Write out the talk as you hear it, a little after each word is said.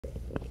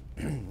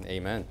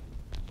Amen.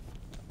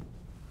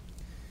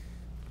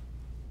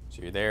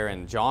 So you're there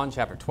in John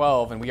chapter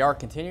 12, and we are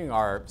continuing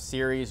our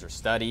series or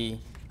study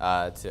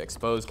to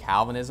expose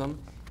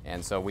Calvinism.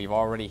 And so we've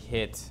already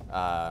hit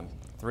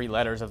 3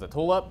 letters of the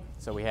tulip.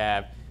 So we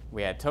had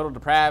total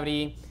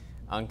depravity,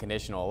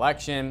 unconditional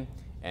election,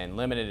 and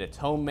limited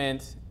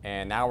atonement.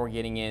 And now we're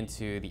getting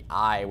into the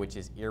I, which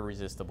is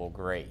irresistible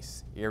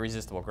grace.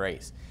 Irresistible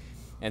grace.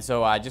 And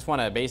so I just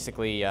want to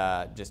basically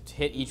just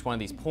hit each one of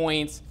these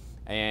points.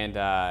 And,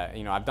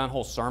 I've done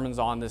whole sermons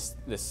on this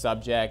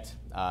subject,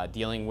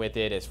 dealing with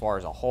it as far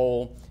as a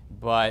whole.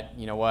 But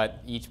you know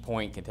what? Each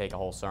point can take a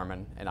whole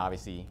sermon, and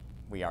obviously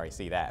we already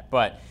see that.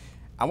 But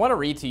I want to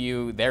read to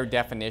you their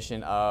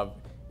definition of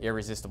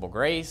irresistible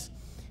grace.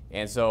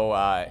 And so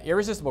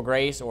irresistible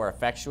grace or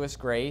effectuous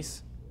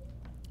grace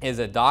is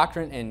a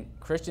doctrine in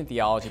Christian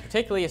theology,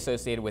 particularly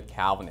associated with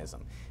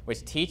Calvinism,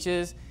 which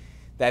teaches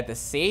that the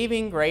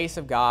saving grace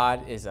of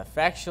God is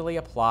effectually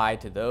applied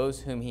to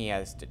those whom he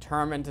has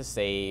determined to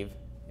save,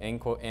 in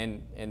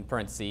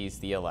parentheses,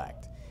 the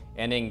elect,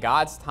 and in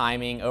God's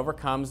timing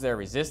overcomes their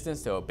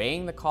resistance to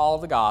obeying the call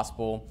of the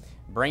gospel,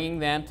 bringing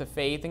them to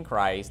faith in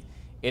Christ.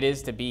 It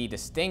is to be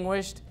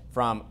distinguished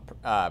from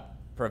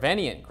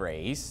prevenient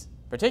grace,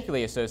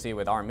 particularly associated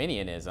with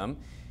Arminianism,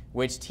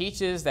 which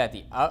teaches that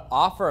the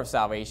offer of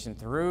salvation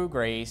through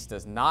grace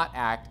does not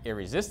act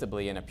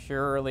irresistibly in a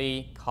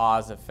purely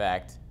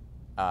cause-effect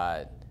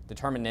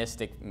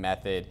deterministic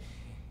method,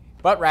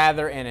 but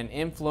rather in an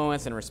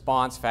influence and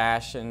response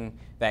fashion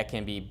that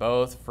can be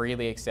both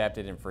freely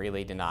accepted and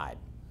freely denied.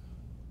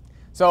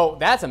 So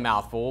that's a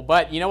mouthful,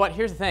 but you know what?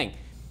 Here's the thing.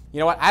 You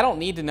know what? I don't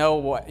need to know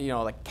what,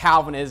 like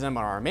Calvinism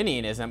or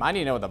Arminianism. I need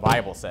to know what the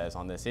Bible says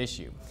on this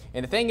issue.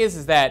 And the thing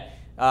is that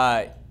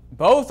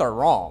both are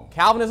wrong.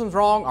 Calvinism's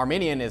wrong,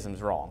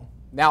 Arminianism's wrong.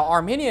 Now,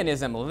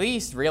 Arminianism at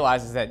least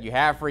realizes that you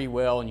have free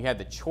will and you have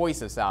the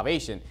choice of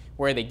salvation.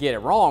 Where they get it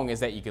wrong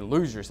is that you can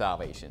lose your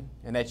salvation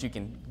and that you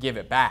can give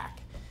it back.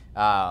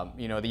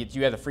 You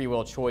have the free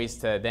will choice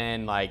to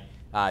then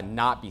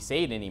not be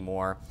saved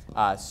anymore.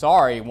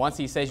 Sorry, once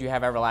he says you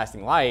have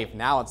everlasting life,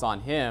 now it's on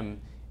him,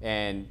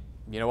 and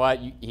you know what?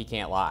 He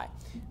can't lie.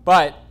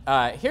 But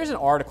here's an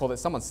article that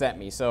someone sent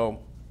me. So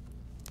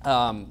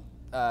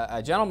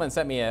a gentleman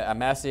sent me a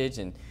message,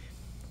 and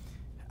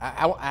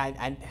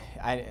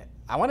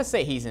I want to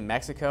say he's in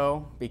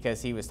Mexico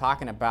because he was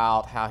talking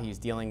about how he's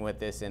dealing with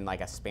this in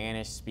a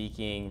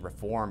Spanish-speaking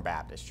Reformed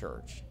Baptist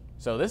church.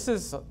 So this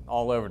is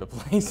all over the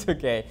place,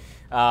 okay?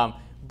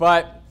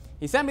 But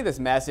he sent me this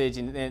message,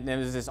 and there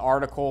was this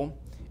article,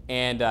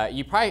 and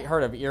you probably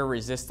heard of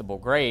irresistible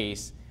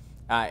grace.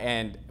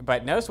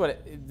 But notice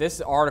what this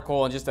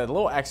article, and just a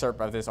little excerpt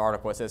of this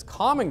article, it says,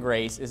 common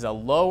grace is a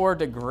lower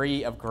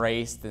degree of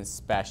grace than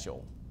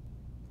special.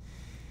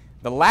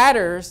 The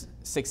latter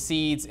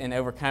succeeds in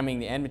overcoming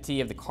the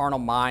enmity of the carnal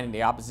mind and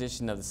the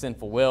opposition of the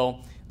sinful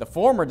will. The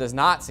former does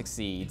not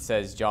succeed,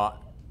 says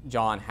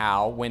John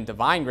Howe, when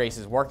divine grace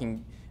is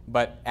working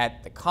but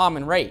at the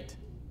common rate.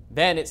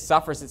 Then it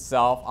suffers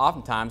itself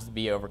oftentimes to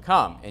be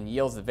overcome and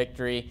yields the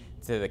victory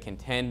to the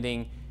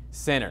contending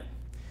sinner.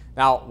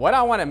 Now, what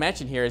I want to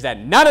mention here is that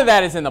none of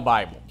that is in the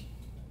Bible.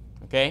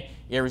 Okay?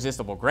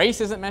 Irresistible grace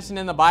isn't mentioned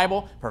in the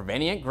Bible.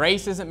 Prevenient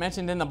grace isn't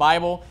mentioned in the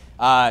Bible.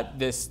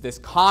 This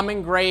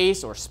common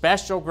grace or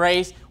special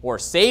grace or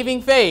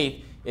saving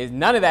faith,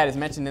 none of that is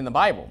mentioned in the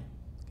Bible.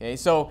 Okay,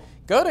 so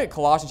go to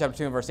Colossians chapter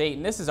 2 and verse 8,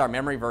 and this is our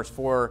memory verse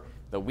for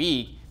the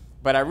week.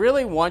 But I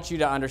really want you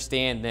to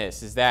understand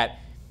this, is that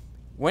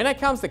when it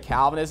comes to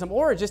Calvinism,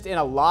 or just in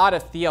a lot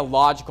of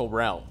theological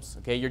realms,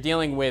 okay, you're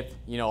dealing with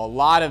a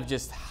lot of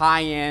just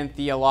high-end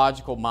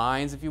theological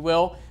minds, if you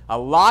will. A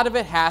lot of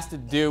it has to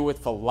do with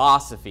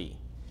philosophy.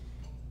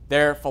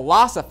 They're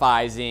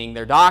philosophizing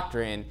their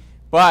doctrine,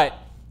 but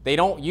they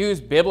don't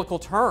use biblical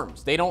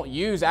terms. They don't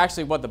use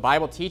actually what the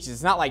Bible teaches.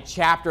 It's not like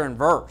chapter and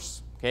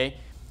verse, okay?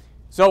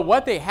 So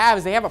what they have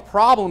is they have a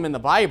problem in the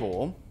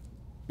Bible,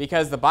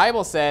 because the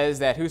Bible says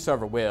that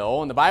whosoever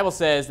will, and the Bible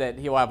says that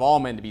he will have all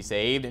men to be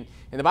saved, and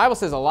the Bible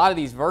says a lot of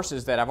these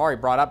verses that I've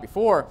already brought up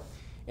before.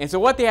 And so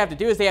what they have to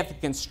do is they have to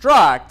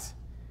construct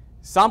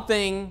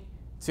something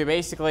to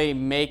basically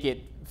make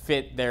it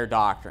fit their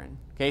doctrine.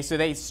 Okay, so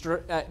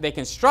they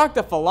construct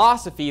a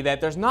philosophy that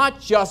there's not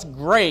just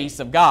grace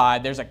of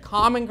God, there's a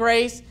common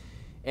grace,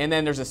 and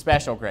then there's a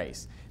special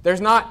grace.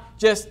 There's not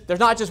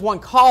just one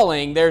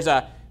calling, there's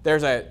a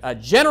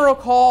general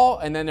call,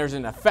 and then there's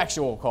an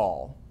effectual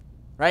call.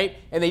 Right?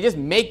 And they just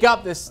make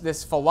up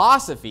this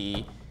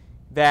philosophy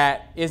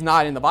that is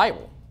not in the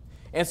Bible.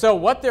 And so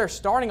what they're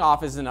starting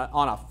off is on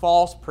a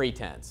false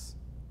pretense.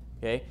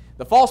 Okay?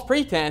 The false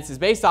pretense is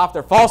based off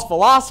their false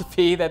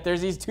philosophy that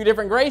there's these 2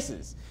 different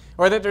graces,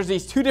 or that there's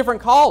these 2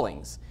 different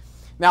callings.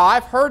 Now,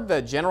 I've heard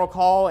the general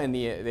call and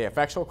the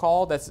effectual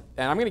call, and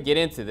I'm going to get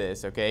into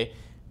this, okay?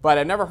 But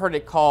I've never heard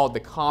it called the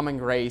common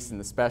grace and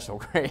the special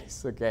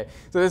grace, okay?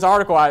 So this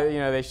article,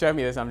 they showed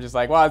me this, I'm just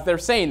like, well, they're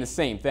saying the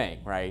same thing,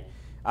 right?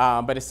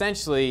 But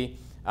essentially,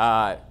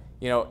 that's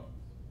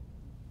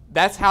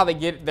how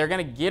they're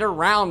going to get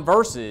around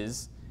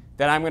verses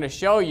that I'm going to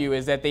show you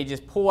is that they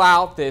just pull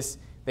out this,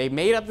 they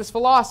made up this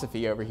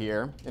philosophy over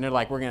here, and they're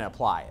like, we're going to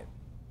apply it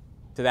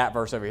to that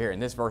verse over here,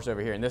 and this verse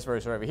over here, and this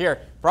verse over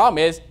here. Problem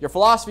is, your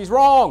philosophy's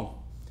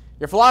wrong.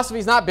 Your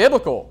philosophy's not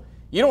biblical.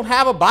 You don't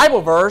have a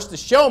Bible verse to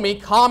show me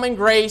common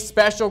grace,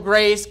 special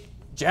grace,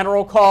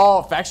 general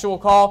call, effectual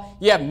call.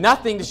 You have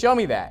nothing to show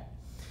me that.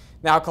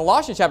 Now,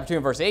 Colossians chapter 2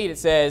 and verse 8, it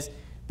says,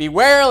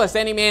 beware lest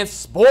any man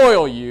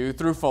spoil you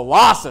through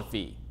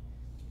philosophy.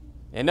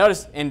 And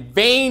notice, in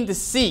vain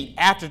deceit,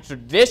 after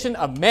tradition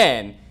of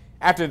men,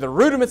 after the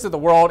rudiments of the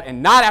world,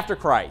 and not after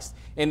Christ.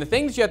 And the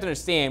things you have to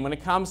understand when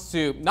it comes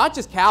to not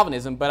just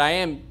Calvinism, but I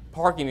am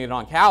parking it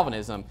on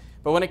Calvinism,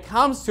 but when it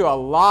comes to a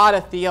lot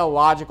of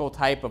theological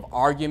type of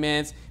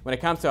arguments, when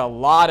it comes to a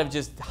lot of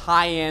just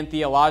high-end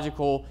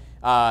theological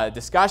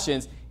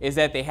discussions, is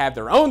that they have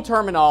their own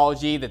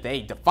terminology, that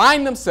they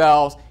define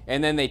themselves,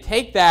 and then they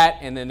take that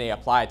and then they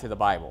apply it to the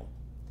Bible.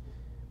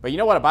 But you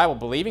know what a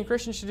Bible-believing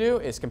Christian should do?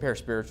 Is compare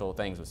spiritual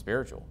things with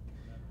spiritual.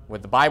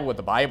 With the Bible with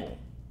the Bible.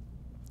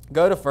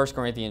 Go to 1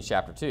 Corinthians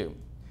chapter 2.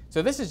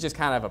 So this is just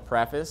kind of a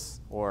preface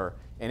or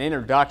an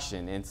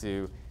introduction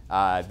into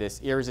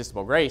this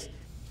irresistible grace.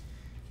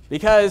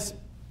 Because,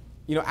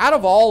 you know, out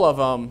of all of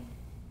them,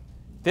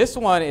 this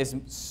one is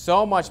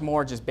so much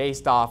more just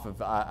based off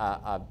of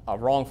a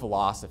wrong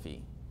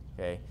philosophy.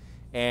 Okay?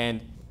 And,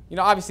 you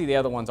know, obviously the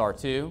other ones are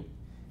too.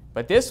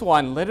 But this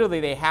one,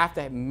 literally, they have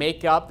to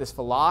make up this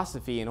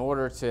philosophy in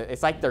order to,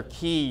 it's like their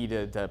key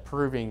to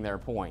proving their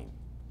point,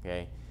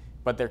 okay?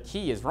 But their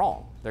key is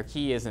wrong. Their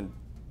key isn't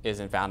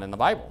found in the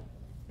Bible.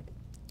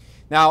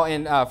 Now,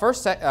 in 1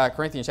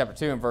 Corinthians chapter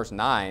 2 and verse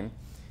 9,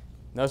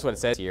 notice what it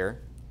says here.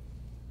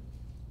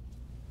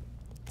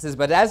 It says,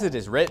 but as it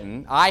is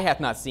written, eye hath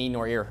not seen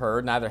nor ear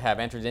heard, neither have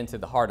entered into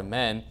the heart of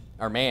man,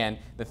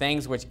 the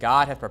things which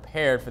God hath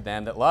prepared for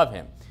them that love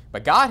him.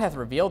 But God hath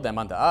revealed them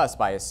unto us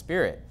by his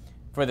Spirit.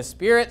 For the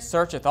Spirit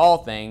searcheth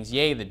all things,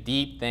 yea, the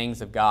deep things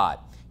of God.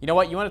 You know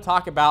what? You want to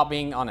talk about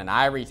being on an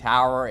ivory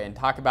tower and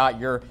talk about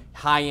your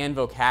high-end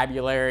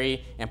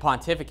vocabulary and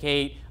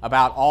pontificate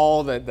about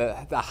all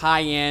the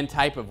high-end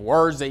type of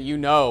words that you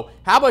know.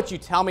 How about you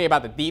tell me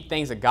about the deep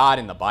things of God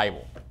in the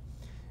Bible?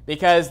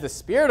 Because the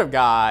Spirit of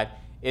God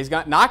is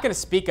not going to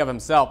speak of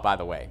himself, by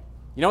the way.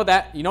 You know what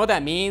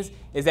that means?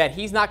 Is that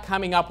he's not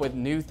coming up with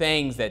new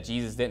things that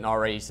Jesus didn't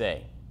already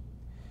say.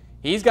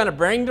 He's going to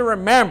bring to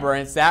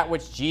remembrance that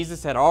which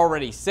Jesus had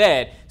already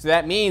said. So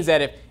that means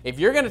that if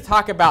you're going to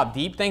talk about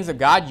deep things of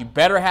God, you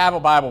better have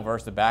a Bible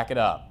verse to back it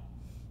up.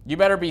 You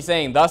better be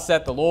saying, thus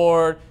saith the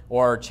Lord,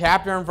 or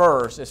chapter and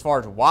verse as far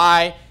as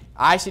why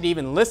I should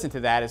even listen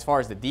to that as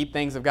far as the deep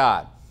things of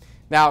God.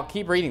 Now,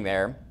 keep reading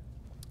there.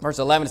 Verse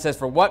 11, it says,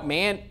 for what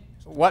man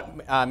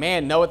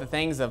knoweth the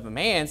things of a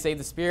man, save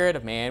the spirit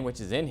of man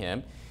which is in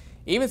him?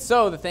 Even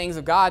so, the things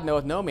of God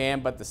knoweth no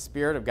man but the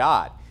Spirit of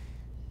God.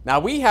 Now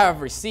we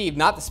have received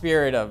not the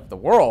spirit of the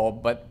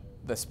world, but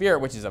the Spirit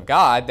which is of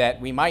God,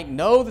 that we might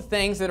know the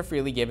things that are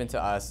freely given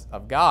to us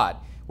of God.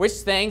 Which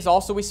things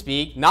also we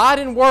speak, not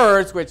in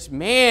words which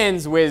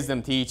man's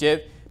wisdom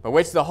teacheth, but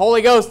which the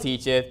Holy Ghost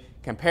teacheth,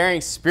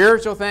 comparing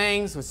spiritual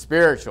things with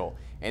spiritual.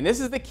 And this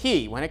is the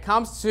key. When it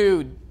comes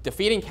to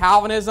defeating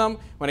Calvinism,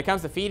 when it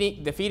comes to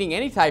defeating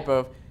any type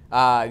of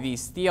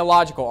these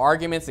theological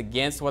arguments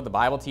against what the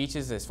Bible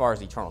teaches as far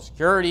as eternal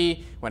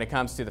security, when it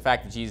comes to the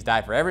fact that Jesus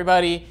died for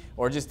everybody,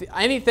 or just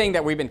anything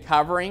that we've been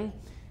covering,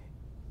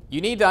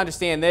 you need to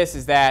understand this,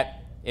 is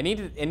that it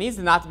needs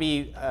to not to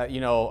be,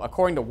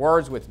 according to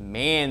words which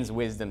man's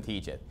wisdom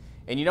teacheth.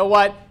 And you know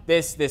what?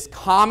 This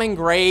common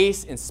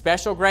grace and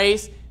special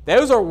grace,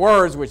 those are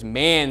words which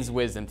man's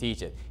wisdom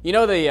teacheth. You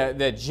know,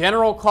 the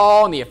general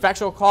call and the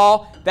effectual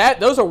call,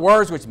 those are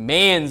words which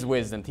man's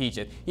wisdom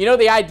teacheth. You know,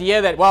 the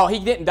idea that, well, he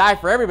didn't die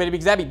for everybody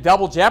because that'd be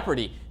double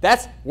jeopardy.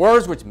 That's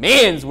words which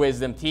man's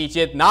wisdom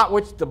teacheth, not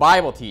which the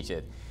Bible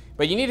teacheth.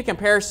 But you need to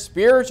compare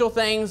spiritual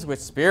things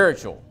with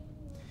spiritual.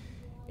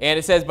 And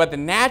it says, but the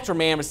natural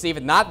man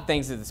receiveth not the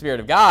things of the Spirit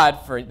of God,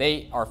 for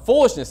they are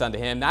foolishness unto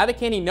him, neither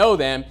can he know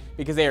them,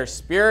 because they are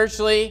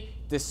spiritually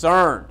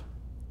discerned.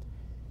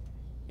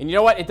 And you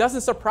know what? It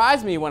doesn't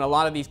surprise me when a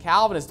lot of these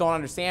Calvinists don't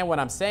understand what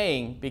I'm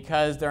saying,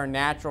 because they're a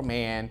natural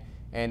man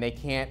and they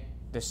can't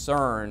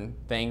discern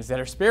things that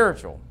are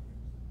spiritual.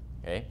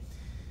 Okay?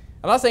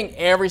 I'm not saying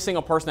every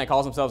single person that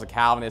calls themselves a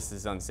Calvinist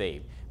is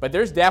unsaved, but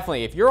there's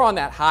definitely, if you're on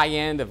that high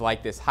end of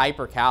like this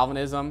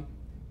hyper-Calvinism,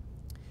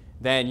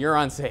 then you're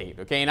unsaved.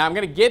 Okay? And I'm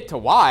going to get to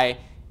why,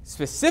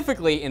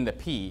 specifically in the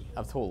P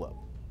of tulip.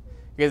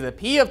 Because the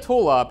P of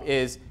tulip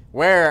is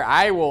where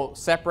I will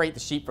separate the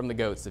sheep from the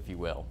goats, if you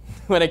will,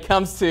 when it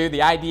comes to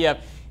the idea of,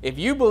 if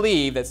you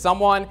believe that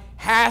someone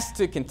has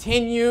to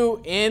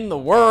continue in the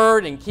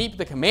Word and keep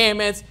the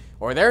commandments,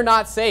 or they're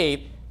not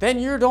saved, then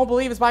you don't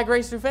believe it's by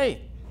grace through faith.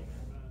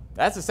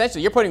 That's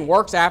essentially, you're putting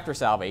works after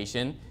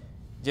salvation,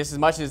 just as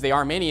much as the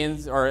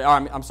Arminians, or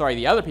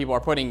the other people are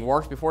putting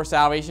works before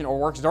salvation or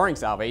works during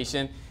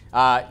salvation.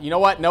 You know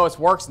what? No, it's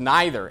works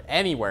neither,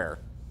 anywhere.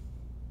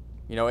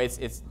 You know,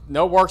 it's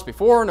no works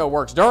before, no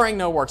works during,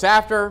 no works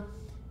after.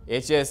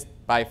 It's just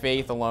by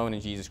faith alone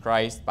in Jesus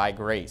Christ, by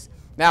grace.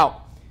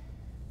 Now,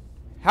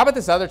 how about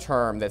this other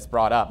term that's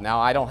brought up? Now,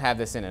 I don't have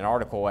this in an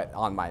article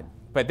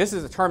but this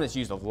is a term that's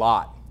used a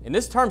lot. And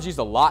this term's used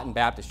a lot in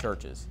Baptist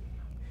churches,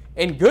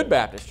 in good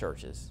Baptist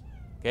churches.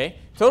 Okay?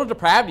 Total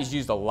depravity is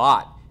used a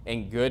lot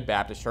in good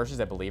Baptist churches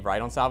that believe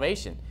right on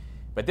salvation.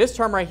 But this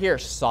term right here,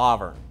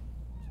 sovereign.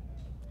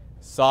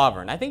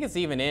 Sovereign. I think it's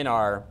even in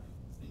our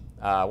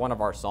one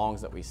of our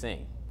songs that we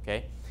sing.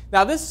 Okay?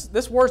 Now,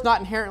 this word's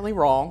not inherently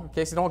wrong.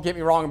 Okay, so don't get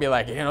me wrong and be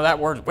like, that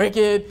word's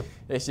wicked.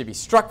 It should be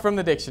struck from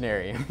the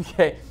dictionary.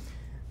 Okay?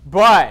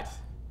 But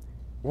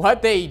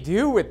what they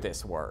do with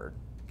this word,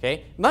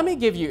 okay, let me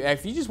give you,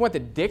 if you just went to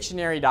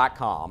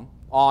dictionary.com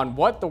on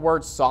what the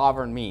word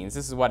sovereign means,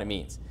 this is what it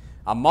means.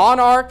 A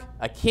monarch,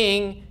 a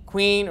king,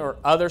 queen, or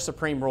other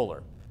supreme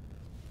ruler.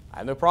 I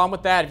have no problem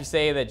with that if you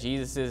say that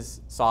Jesus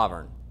is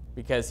sovereign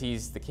because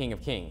he's the King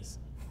of Kings.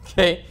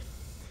 Okay?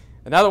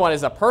 Another one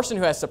is a person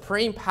who has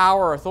supreme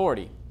power or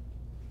authority.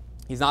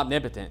 He's not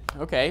omnipotent.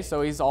 Okay,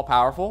 so he's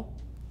all-powerful.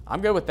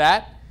 I'm good with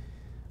that.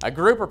 A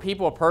group or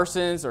people or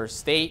persons or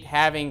state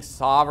having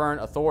sovereign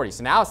authority.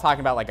 So now it's talking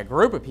about like a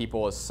group of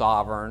people is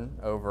sovereign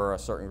over a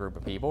certain group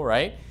of people,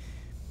 right?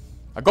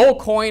 A gold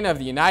coin of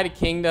the United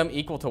Kingdom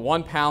equal to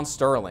 1 pound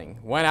sterling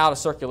went out of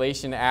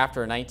circulation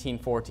after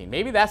 1914.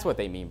 Maybe that's what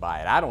they mean by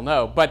it. I don't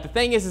know. But the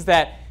thing is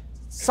that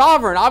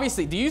sovereign,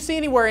 obviously, do you see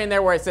anywhere in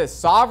there where it says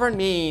sovereign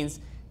means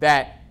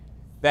that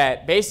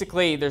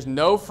basically there's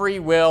no free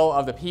will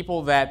of the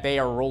people that they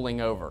are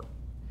ruling over?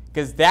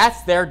 Because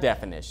that's their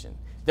definition.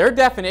 Their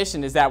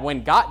definition is that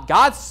when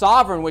God's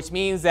sovereign, which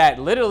means that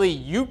literally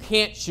you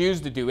can't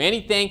choose to do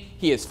anything.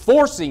 He is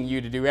forcing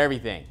you to do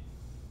everything.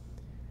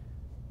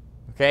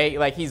 Okay?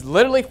 Like he's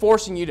literally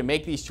forcing you to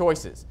make these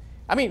choices.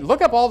 I mean,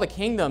 look up all the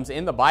kingdoms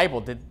in the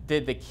Bible.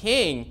 Did the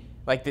king,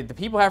 did the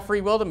people have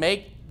free will to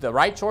make the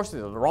right choice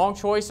or the wrong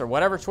choice or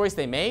whatever choice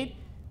they made?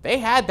 They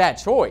had that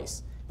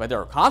choice. But there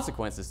were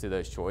consequences to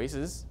those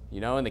choices,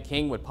 and the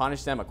king would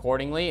punish them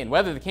accordingly. And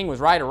whether the king was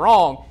right or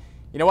wrong,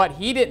 you know what?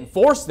 He didn't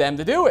force them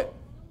to do it.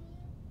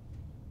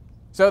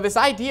 So this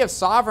idea of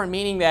sovereign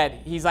meaning that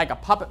he's like a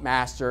puppet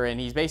master and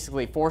he's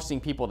basically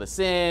forcing people to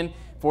sin,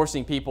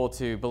 forcing people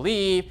to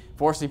believe,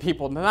 forcing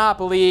people to not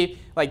believe,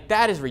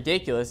 that is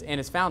ridiculous and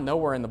it's found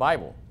nowhere in the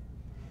Bible.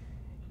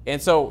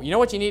 And so you know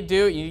what you need to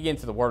do? You need to get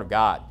into the Word of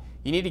God.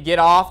 You need to get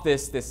off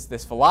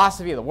this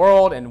philosophy of the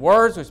world and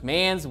words which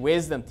man's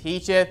wisdom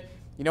teacheth.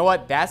 You know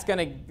what? That's going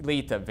to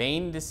lead to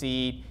vain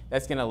deceit.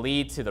 That's going to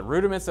lead to the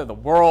rudiments of the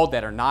world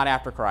that are not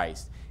after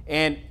Christ.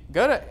 And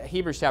go to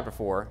Hebrews chapter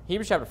 4.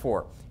 Hebrews chapter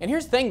 4. And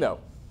here's the thing, though.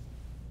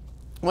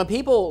 When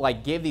people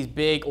give these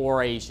big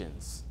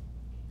orations,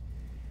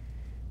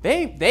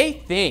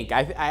 they think,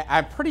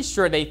 I'm pretty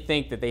sure they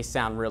think that they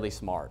sound really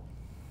smart.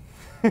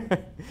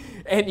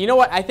 And you know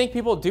what? I think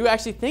people do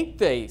actually think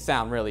they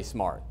sound really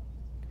smart.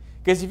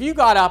 Because if you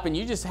got up and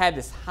you just had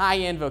this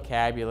high-end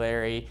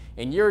vocabulary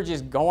and you're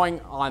just going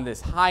on this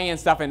high-end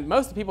stuff, and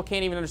most of the people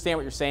can't even understand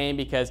what you're saying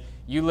because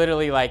you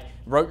literally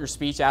wrote your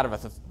speech out of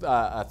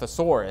a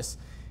thesaurus,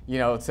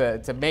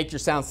 to make your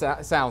sound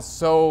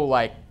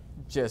so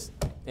just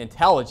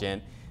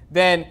intelligent,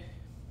 then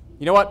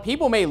you know what?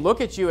 People may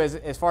look at you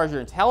as far as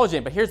you're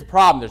intelligent, but here's the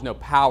problem: there's no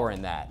power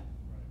in that.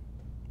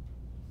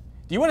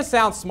 Do you want to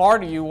sound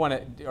smart, or do you want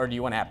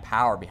to have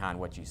power behind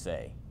what you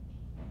say?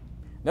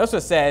 Notice what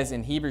it says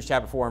in Hebrews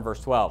chapter 4 and verse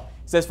 12.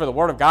 It says, "For the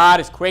word of God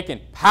is quick and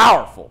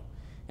powerful,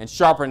 and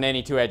sharper than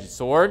any two-edged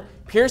sword,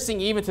 piercing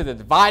even to the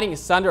dividing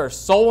asunder of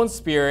soul and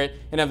spirit,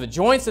 and of the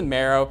joints and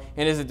marrow,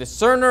 and is a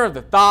discerner of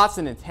the thoughts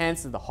and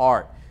intents of the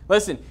heart."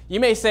 Listen, you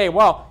may say,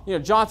 well,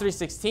 John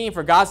 3:16,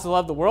 "For God so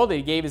loved the world that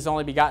he gave his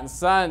only begotten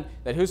Son,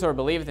 that whosoever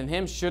believeth in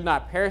him should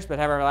not perish but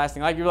have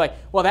everlasting life." You're like,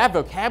 well, that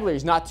vocabulary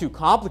is not too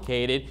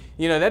complicated.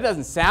 That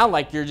doesn't sound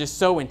like you're just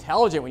so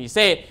intelligent when you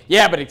say it.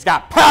 Yeah, but it's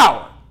got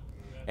power.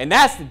 And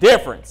that's the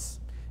difference.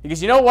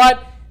 Because you know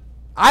what?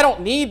 I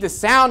don't need to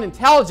sound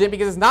intelligent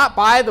because it's not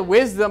by the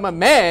wisdom of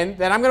men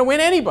that I'm going to win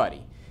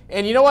anybody.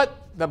 And you know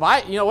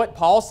what?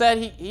 Paul said?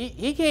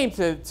 He came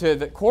to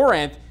the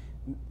Corinth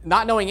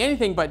not knowing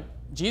anything but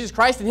Jesus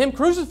Christ and him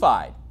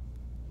crucified.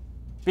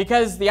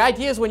 Because the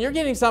idea is when you're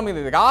getting something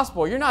to the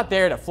gospel, you're not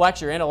there to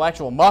flex your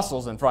intellectual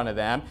muscles in front of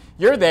them.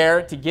 You're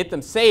there to get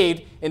them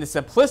saved in the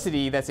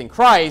simplicity that's in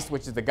Christ,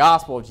 which is the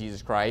gospel of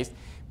Jesus Christ.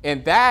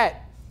 And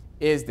that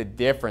is the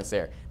difference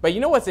there. But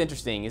you know what's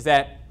interesting is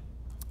that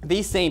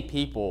these same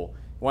people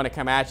want to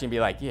come at you and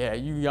be like, yeah,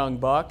 you young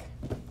buck,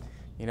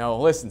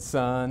 listen,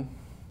 son,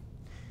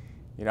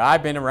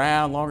 I've been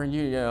around longer than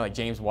you, like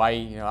James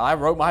White, I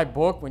wrote my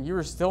book when you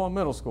were still in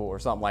middle school or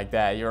something like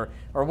that, or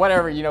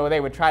whatever, they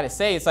would try to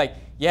say. It's like,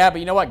 yeah, but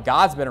you know what?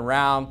 God's been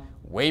around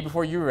way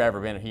before you've ever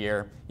been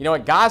here. You know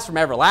what? God's from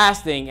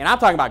everlasting, and I'm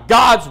talking about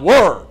God's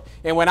Word.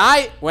 And when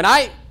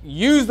I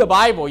use the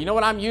Bible, you know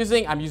what I'm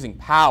using? I'm using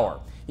power.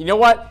 You know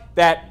what?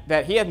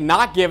 That he had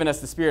not given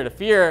us the spirit of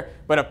fear,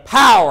 but of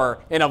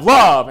power and of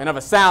love and of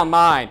a sound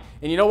mind.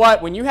 And you know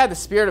what? When you have the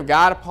Spirit of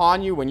God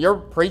upon you, when you're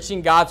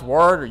preaching God's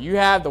Word, or you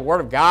have the Word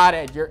of God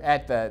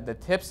at the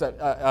tips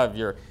of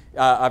your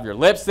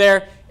lips,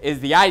 there is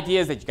the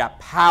idea is that you got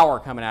power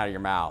coming out of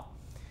your mouth.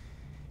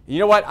 You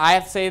know what I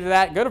have to say to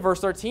that? Go to verse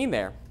 13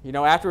 there. You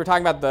know, after we're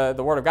talking about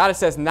the Word of God, it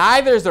says,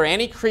 neither is there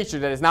any creature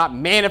that is not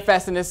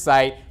manifest in his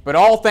sight, but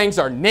all things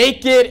are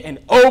naked and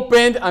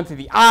opened unto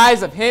the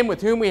eyes of him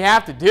with whom we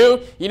have to do.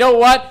 You know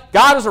what?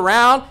 God was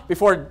around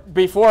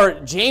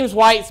before James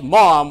White's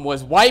mom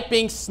was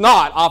wiping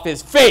snot off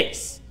his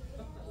face.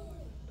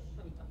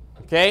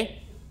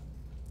 Okay?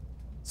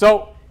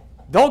 So,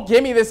 don't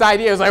give me this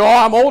idea. It's like, oh,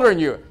 I'm older than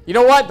you. You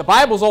know what? The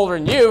Bible's older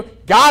than you.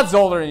 God's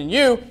older than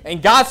you.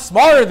 And God's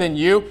smarter than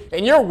you.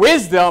 And your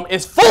wisdom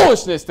is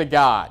foolishness to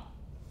God.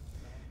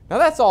 Now,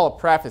 that's all a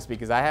preface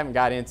because I haven't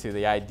got into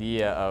the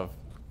idea of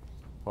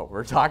what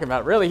we're talking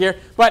about really here.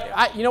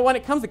 But, you know, when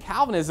it comes to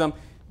Calvinism,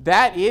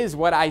 that is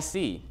what I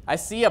see. I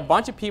see a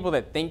bunch of people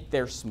that think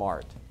they're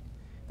smart,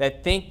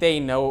 that think they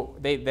know,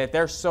 that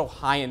they're so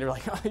high and they're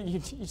like, oh, you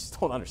just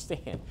don't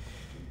understand.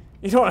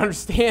 You don't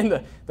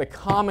understand the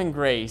common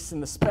grace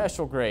and the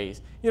special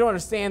grace. You don't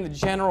understand the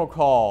general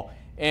call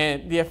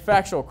and the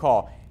effectual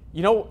call.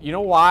 You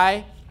know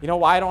why? You know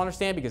why I don't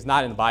understand? Because it's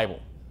not in the Bible.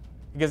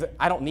 Because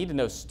I don't need to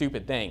know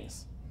stupid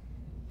things.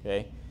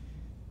 Okay?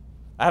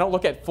 I don't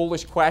look at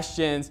foolish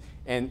questions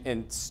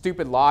and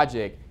stupid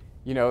logic,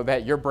 you know,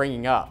 that you're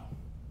bringing up.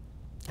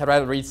 I'd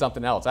rather read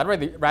something else. I'd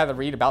rather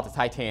read about the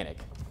Titanic,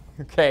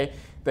 okay,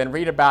 than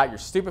read about your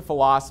stupid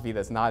philosophy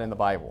that's not in the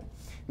Bible.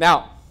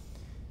 Now,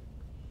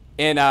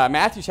 in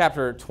Matthew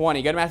chapter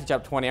 20, go to Matthew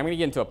chapter 20. I'm going to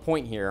get into a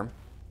point here.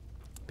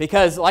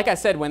 Because, like I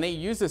said, when they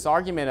use this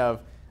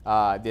argument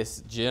of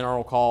this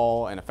general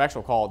call and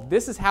effectual call,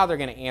 this is how they're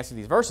going to answer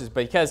these verses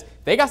because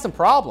they got some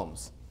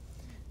problems.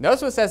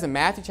 Notice what it says in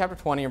Matthew chapter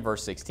 20 and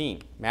verse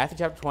 16. Matthew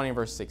chapter 20 and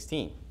verse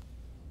 16.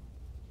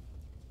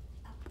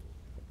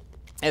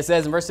 It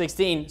says in verse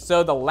 16,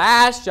 so the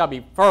last shall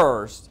be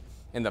first,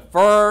 and the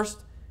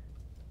first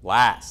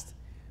last.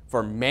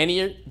 For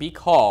many be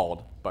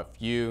called, but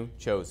few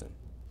chosen.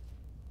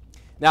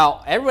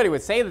 Now, everybody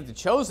would say that the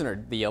chosen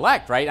are the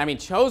elect, right? I mean,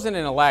 chosen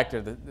and elect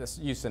are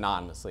used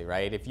synonymously,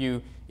 right? If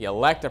you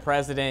elect a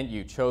president,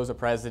 you chose a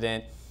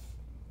president,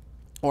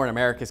 or in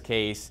America's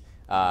case,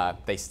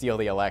 they steal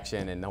the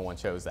election and no one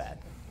chose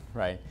that,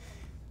 right?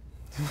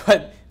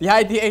 But the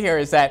idea here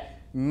is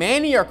that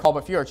many are called,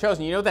 but few are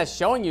chosen. You know what that's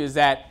showing you is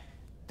that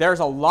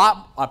there's a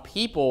lot of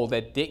people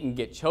that didn't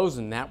get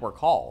chosen that were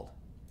called.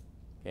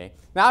 Okay?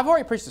 Now, I've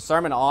already preached a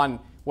sermon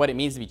on what it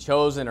means to be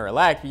chosen or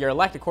elect. You're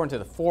elect according to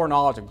the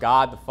foreknowledge of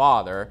God the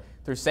Father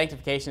through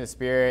sanctification of the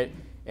Spirit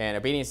and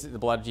obedience to the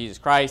blood of Jesus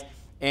Christ.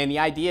 And the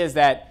idea is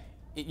that,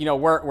 you know,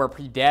 we're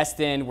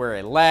predestined, we're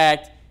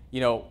elect,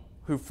 you know,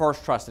 who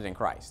first trusted in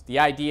Christ. The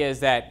idea is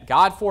that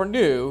God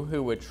foreknew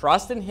who would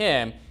trust in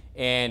him,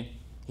 and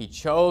he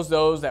chose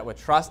those that would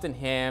trust in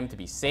him to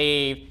be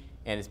saved,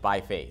 and it's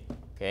by faith.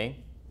 Okay?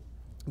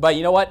 But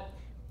you know what?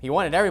 He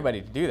wanted everybody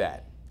to do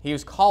that. He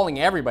was calling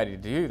everybody to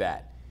do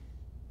that.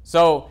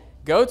 So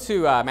go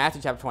to Matthew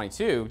chapter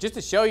 22 just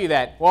to show you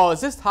that, well,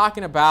 is this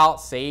talking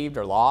about saved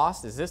or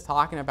lost? Is this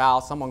talking about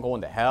someone going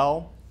to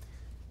hell?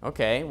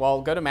 Okay,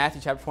 well, go to Matthew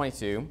chapter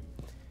 22.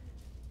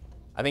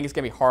 I think it's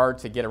going to be hard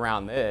to get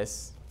around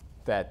this,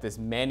 that this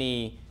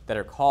many that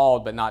are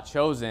called but not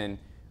chosen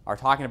are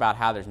talking about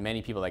how there's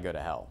many people that go to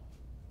hell.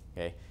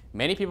 Okay,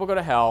 many people go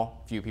to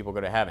hell, few people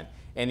go to heaven.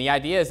 And the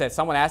idea is that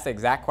someone asked the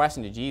exact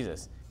question to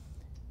Jesus.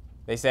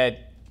 They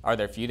said, are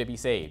there few to be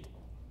saved?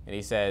 And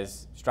he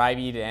says, strive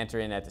ye to enter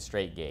in at the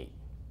straight gate.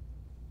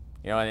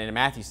 You know, and in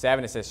Matthew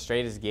 7, it says,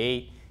 straight is the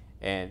gate,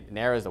 and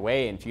narrow is the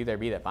way, and few there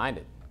be that find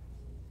it.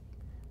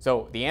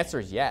 So the answer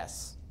is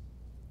yes.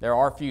 There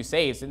are few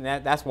saved, and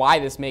that's why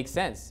this makes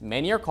sense.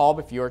 Many are called,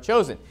 but few are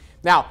chosen.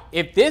 Now,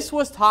 if this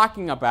was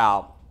talking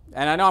about,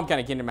 and I know I'm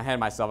kind of getting in my head of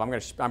myself, I'm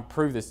going to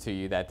prove this to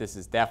you that this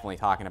is definitely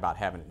talking about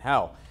heaven and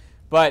hell.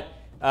 But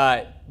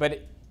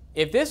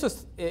if this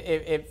was,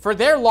 if for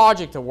their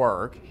logic to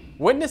work,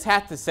 wouldn't this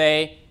have to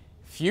say,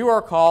 few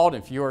are called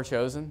and few are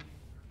chosen,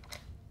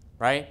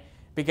 right?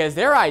 Because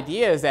their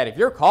idea is that if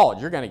you're called,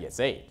 you're going to get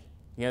saved.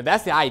 You know,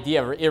 that's the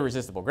idea of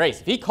irresistible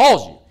grace. If he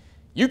calls you,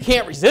 you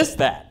can't resist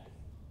that,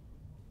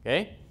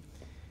 okay?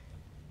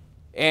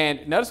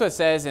 And notice what it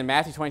says in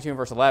Matthew 22 and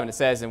verse 11. It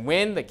says, and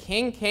when the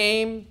king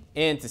came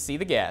in to see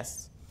the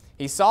guests,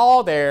 he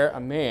saw there a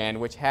man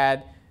which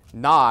had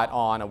not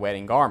on a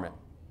wedding garment.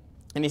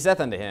 And he saith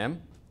unto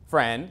him,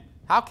 friend,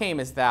 how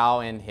camest thou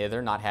in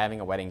hither not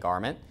having a wedding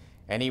garment?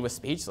 And he was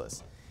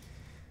speechless.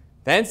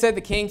 Then said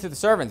the king to the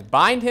servants,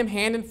 bind him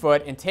hand and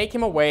foot, and take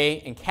him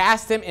away, and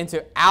cast him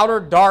into outer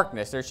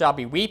darkness. There shall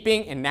be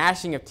weeping and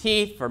gnashing of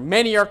teeth, for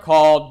many are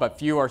called, but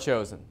few are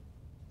chosen.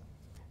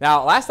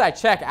 Now, last I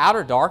checked,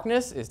 outer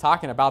darkness is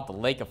talking about the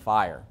lake of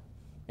fire.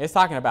 It's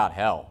talking about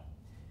hell.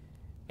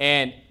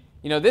 And,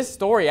 you know, this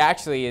story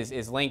actually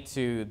is linked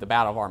to the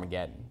Battle of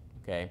Armageddon,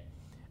 okay?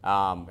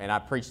 And I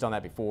preached on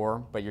that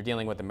before, but you're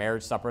dealing with the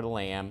marriage supper of the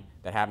Lamb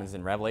that happens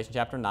in Revelation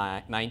chapter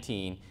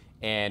 19.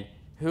 And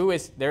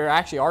there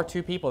actually are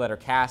two people that are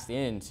cast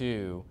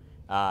into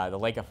the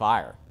lake of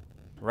fire.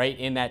 Right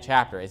in that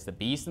chapter. It's the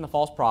beast and the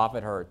false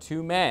prophet, who are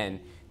two men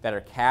that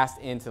are cast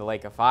into the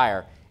lake of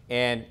fire.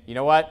 And you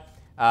know what?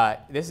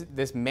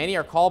 This many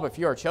are called, but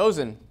few are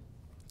chosen.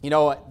 You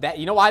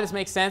know why this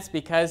makes sense?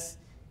 Because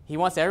he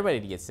wants everybody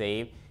to get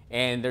saved.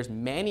 And there's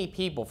many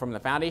people from the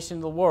foundation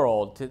of the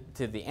world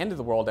to the end of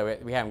the world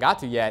that we haven't got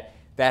to yet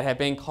that have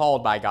been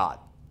called by God.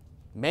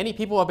 Many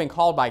people have been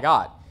called by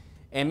God.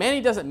 And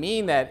many doesn't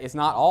mean that it's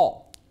not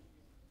all.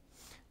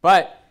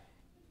 But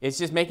it's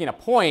just making a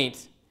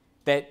point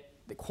that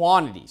the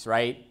quantities,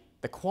 right?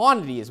 The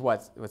quantity is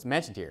what's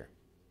mentioned here.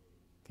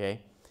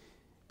 Okay?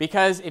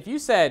 Because if you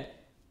said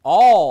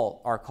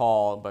all are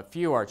called but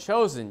few are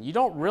chosen, you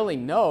don't really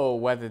know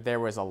whether there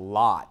was a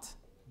lot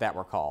that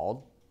were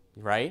called,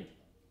 right?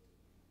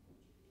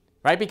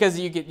 Right? Because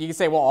you can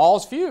say, well, all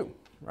is few,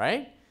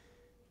 right?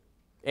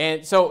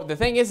 And so the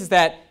thing is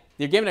that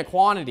you're given a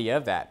quantity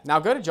of that. Now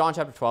go to John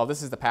chapter 12.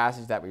 This is the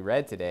passage that we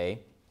read today.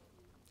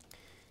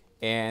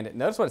 And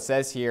notice what it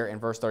says here in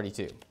verse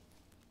 32.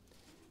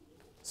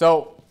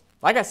 So,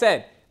 like I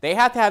said, they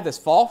have to have this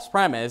false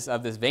premise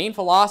of this vain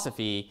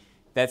philosophy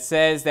that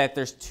says that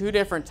there's two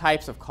different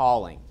types of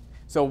calling.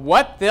 So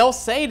what they'll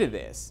say to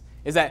this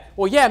is that,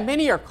 well, yeah,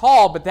 many are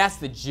called, but that's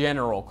the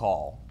general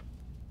call.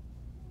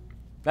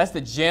 That's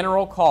the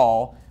general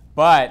call,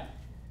 but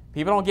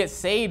people don't get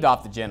saved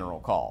off the general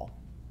call.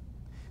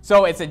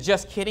 So it's a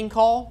just kidding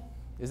call?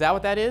 Is that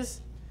what that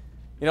is?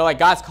 You know, like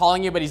God's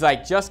calling you, but he's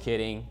like, just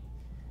kidding.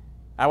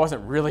 I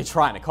wasn't really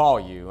trying to call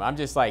you. I'm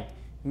just like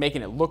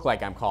making it look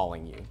like I'm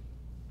calling you.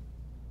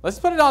 Let's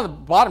put it on the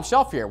bottom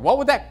shelf here.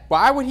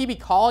 Why would he be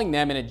calling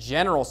them in a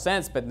general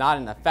sense, but not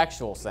in an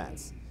effectual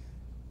sense?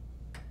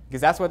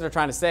 Because that's what they're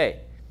trying to say.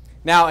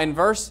 Now in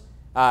verse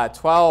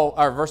 12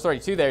 or verse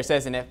 32 there it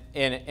says, and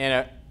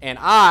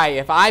I,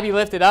 if I be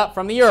lifted up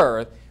from the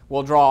earth,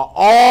 will draw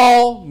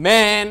all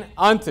men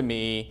unto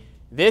me.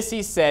 This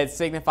he said,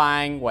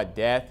 signifying what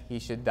death he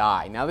should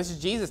die. Now this is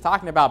Jesus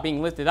talking about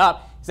being lifted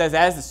up. He says,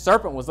 as the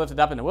serpent was lifted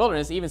up in the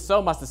wilderness, even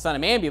so must the Son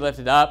of Man be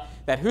lifted up,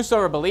 that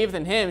whosoever believeth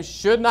in him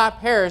should not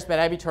perish, but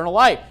have eternal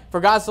life. For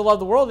God so loved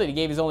the world that he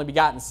gave his only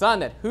begotten Son,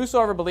 that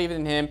whosoever believeth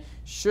in him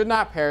should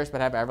not perish,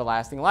 but have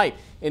everlasting life.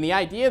 And the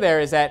idea there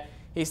is that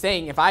he's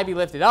saying, if I be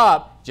lifted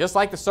up, just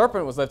like the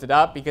serpent was lifted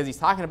up, because he's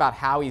talking about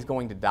how he's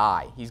going to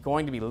die. He's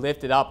going to be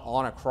lifted up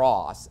on a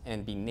cross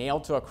and be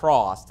nailed to a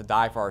cross to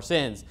die for our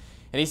sins.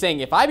 And he's saying,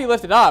 if I be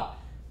lifted up,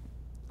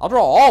 I'll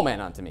draw all men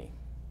unto me.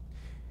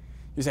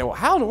 You say, well,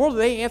 how in the world do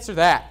they answer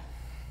that?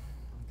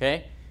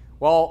 Okay,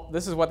 well,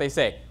 this is what they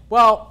say.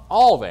 Well,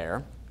 all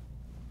there,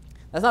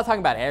 that's not talking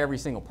about every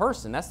single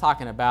person. That's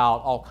talking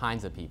about all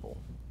kinds of people.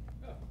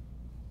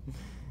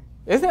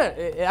 Isn't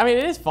it? I mean,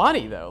 it is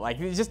funny, though. Like,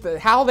 it's just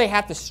how they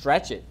have to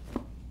stretch it.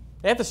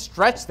 They have to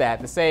stretch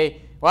that to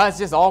say, well, it's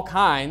just all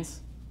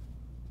kinds.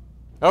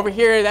 Over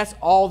here, that's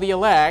all the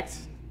elect.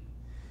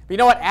 But you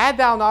know what? Add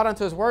thou not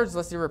unto his words,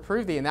 lest he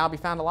reprove thee, and thou be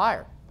found a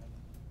liar.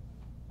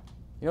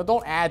 You know,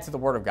 don't add to the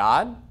word of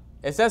God.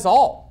 It says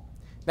all.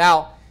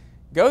 Now,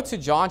 go to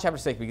John chapter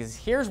 6, because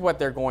here's what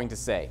they're going to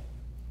say.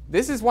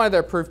 This is one of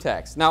their proof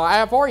texts. Now, I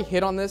have already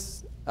hit on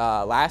this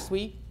last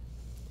week,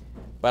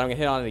 but I'm going to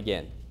hit on it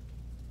again.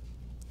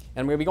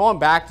 And we're going to be going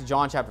back to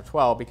John chapter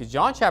 12, because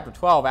John chapter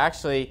 12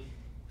 actually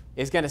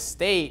is going to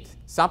state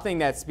something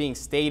that's being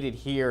stated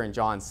here in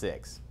John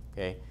 6.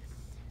 Okay?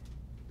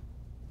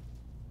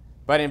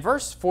 But in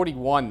verse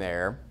 41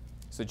 there,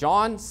 so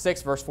John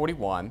 6, verse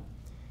 41,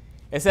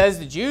 it says,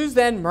 the Jews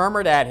then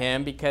murmured at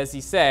him because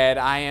he said,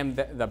 I am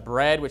the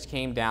bread which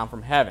came down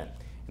from heaven.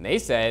 And they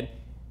said,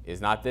 is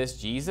not this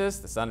Jesus,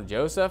 the son of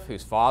Joseph,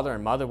 whose father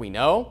and mother we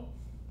know?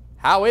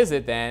 How is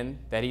it then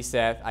that he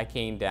saith, I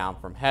came down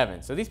from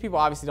heaven? So these people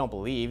obviously don't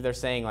believe. They're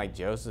saying like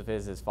Joseph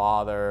is his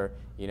father.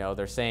 You know,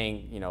 they're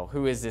saying, you know,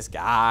 who is this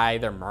guy?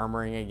 They're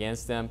murmuring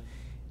against him.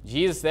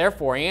 Jesus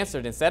therefore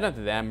answered and said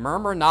unto them,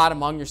 murmur not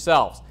among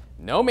yourselves.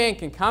 No man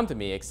can come to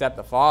me except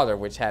the Father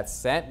which hath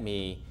sent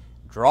me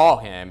draw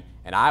him,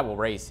 and I will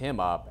raise him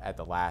up at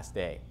the last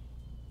day.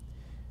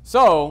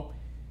 So,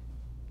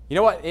 you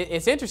know what?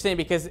 It's interesting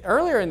because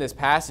earlier in this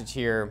passage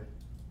here,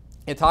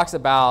 it talks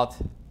about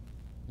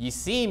ye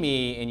see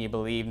me and ye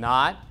believe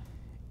not.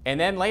 And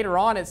then later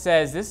on it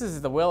says, this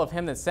is the will of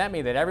him that sent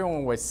me, that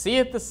everyone which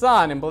seeth the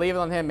Son and believeth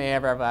on him may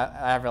have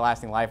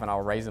everlasting life, and I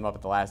will raise him up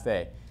at the last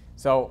day.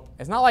 So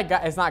it's not like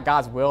it's not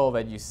God's will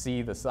that you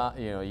see the Son,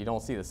 you know, you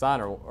don't see the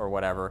Son or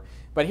whatever.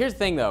 But here's the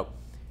thing though.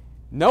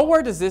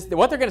 Nowhere does this,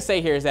 what they're going to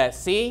say here is that,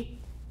 see,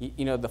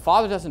 you know, the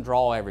Father doesn't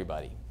draw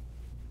everybody.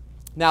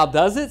 Now,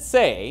 does it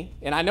say,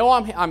 and I know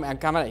I'm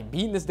kind of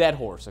beating this dead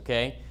horse,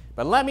 okay?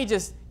 But let me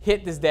just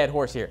hit this dead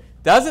horse here.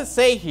 Does it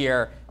say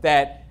here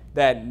that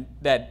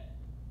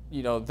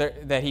you know,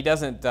 that he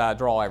doesn't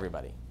draw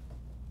everybody?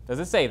 Does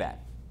it say that?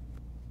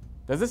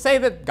 Does it say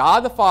that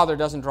God the Father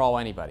doesn't draw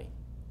anybody?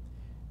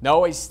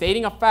 No, he's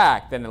stating a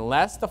fact that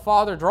unless the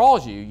Father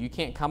draws you, you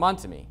can't come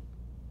unto me.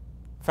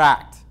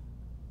 Fact.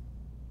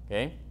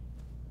 Okay?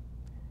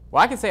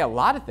 Well, I can say a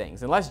lot of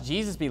things. Unless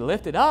Jesus be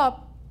lifted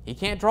up, he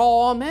can't draw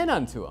all men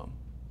unto him.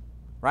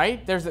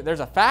 Right? There's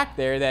a fact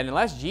there that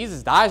unless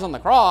Jesus dies on the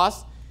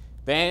cross,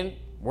 then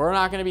we're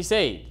not going to be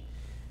saved.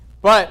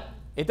 But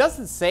it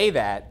doesn't say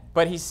that,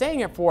 but he's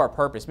saying it for a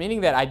purpose,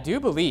 meaning that I do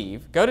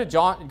believe, go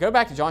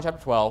back to John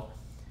chapter 12,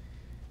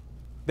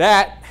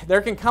 that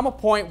there can come a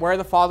point where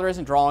the Father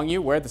isn't drawing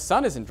you, where the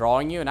Son isn't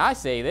drawing you, and I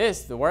say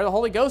this, where the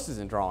Holy Ghost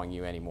isn't drawing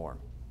you anymore.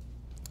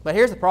 But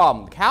here's the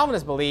problem.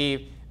 Calvinists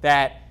believe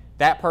that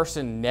that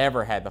person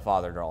never had the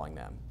Father drawing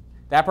them.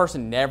 That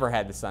person never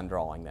had the Son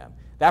drawing them.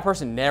 That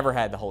person never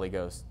had the Holy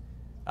Ghost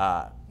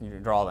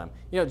draw them.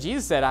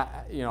 Jesus said,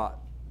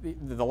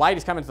 the light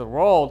is coming into the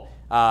world,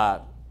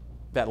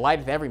 that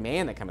lighteth every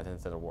man that cometh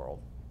into the world.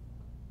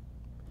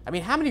 I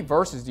mean, how many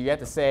verses do you have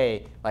to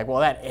say, like,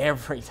 well, that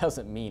every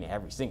doesn't mean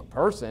every single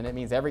person. It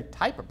means every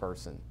type of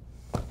person.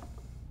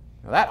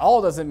 Well, that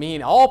all doesn't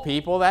mean all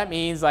people. That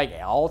means, like,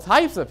 all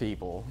types of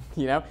people,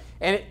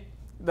 And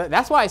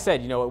that's why I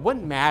said, it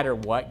wouldn't matter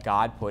what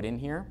God put in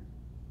here.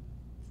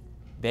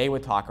 They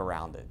would talk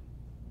around it.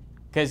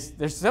 Because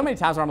there's so many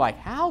times where I'm like,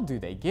 how do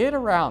they get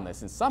around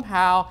this? And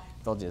somehow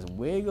they'll just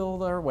wiggle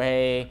their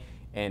way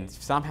and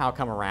somehow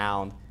come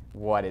around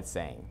what it's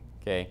saying.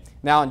 Okay.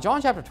 Now in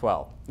John chapter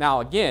 12. Now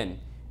again,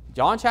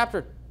 John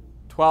chapter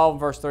 12,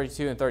 verse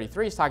 32 and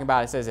 33 is talking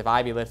about, it says, if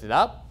I be lifted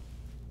up,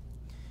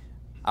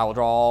 I will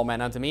draw all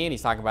men unto me. And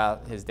he's talking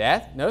about his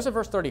death. Notice in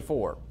verse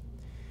 34.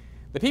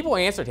 The people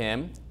answered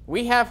him,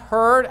 we have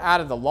heard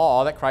out of the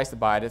law that Christ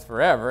abideth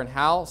forever. And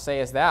how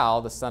sayest thou,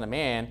 the Son of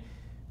Man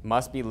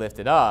must be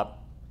lifted up?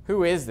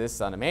 Who is this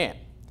Son of Man?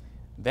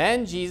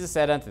 Then Jesus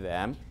said unto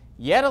them,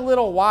 yet a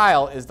little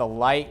while is the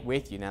light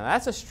with you. Now,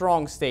 that's a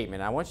strong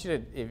statement. I want you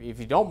to, if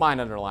you don't mind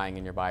underlining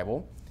in your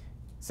Bible,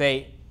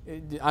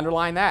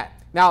 underline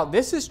that. Now,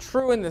 this is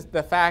true in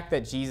the fact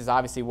that Jesus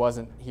obviously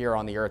wasn't here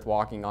on the earth,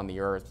 walking on the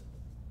earth,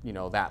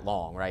 that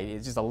long, right?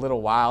 It's just a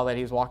little while that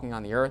he was walking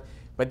on the earth.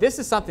 But this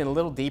is something a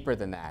little deeper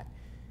than that.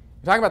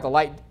 You're talking about the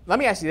light. Let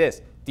me ask you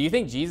this. Do you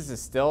think Jesus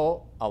is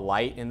still a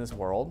light in this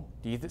world?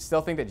 Do you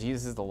still think that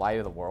Jesus is the light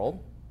of the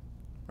world?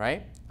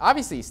 Right?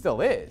 Obviously, he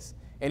still is.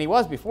 And he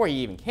was before he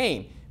even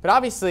came. But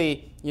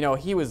obviously,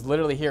 he was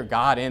literally here,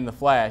 God in the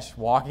flesh,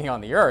 walking on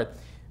the earth.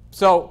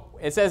 So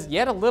it says,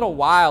 yet a little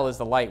while is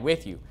the light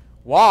with you.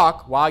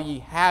 Walk while ye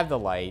have the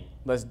light,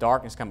 lest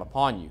darkness come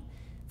upon you.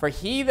 For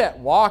he that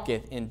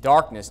walketh in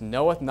darkness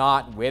knoweth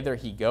not whither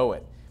he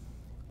goeth.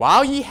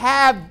 While ye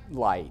have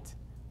light,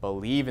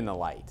 believe in the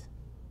light.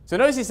 So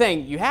notice he's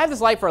saying, you have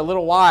this light for a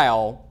little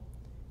while.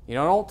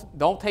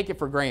 Don't take it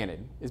for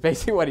granted, is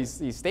basically what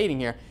he's stating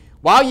here.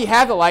 While ye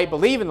have the light,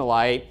 believe in the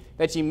light,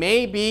 that ye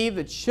may be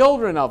the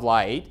children of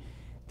light.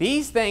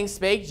 These things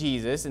spake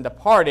Jesus, and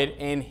departed,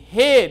 and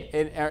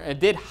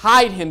did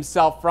hide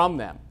himself from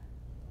them.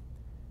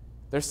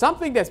 There's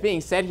something that's being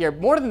said here,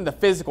 more than the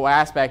physical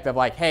aspect of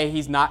like, hey,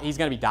 he's going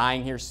to be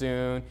dying here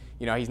soon.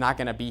 He's not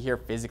going to be here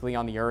physically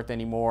on the earth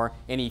anymore,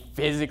 and he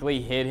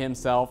physically hid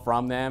himself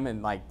from them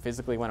and like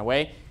physically went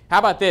away. How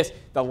about this?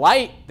 The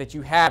light that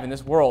you have in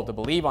this world to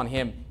believe on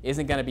him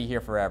isn't going to be here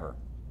forever.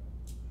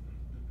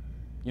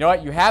 You know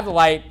what? You have the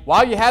light.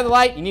 While you have the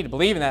light, you need to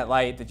believe in that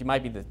light, that you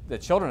might be the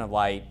children of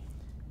light.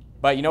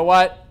 But you know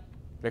what?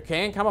 There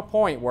can come a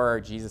point where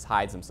Jesus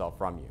hides himself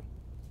from you.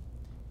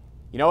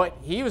 You know what?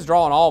 He was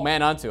drawing all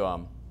men unto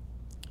him.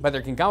 But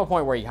there can come a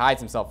point where he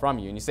hides himself from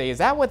you. And you say, is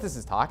that what this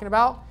is talking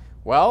about?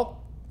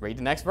 Well, read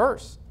the next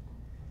verse.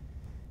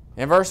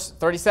 In verse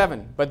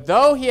 37, but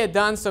though he had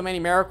done so many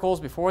miracles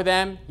before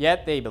them,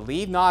 yet they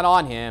believed not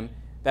on him,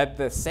 that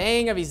the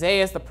saying of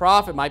Isaiah the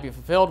prophet might be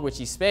fulfilled, which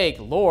he spake,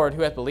 Lord,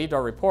 who hath believed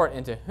our report,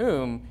 and to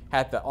whom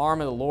hath the arm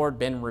of the Lord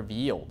been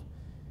revealed?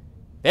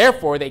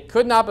 Therefore they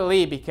could not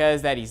believe,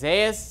 because that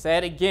Isaiah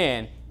said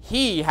again,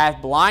 he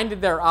hath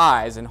blinded their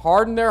eyes and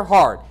hardened their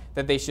heart,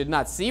 that they should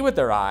not see with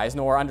their eyes,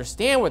 nor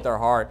understand with their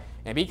heart,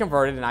 and be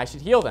converted, and I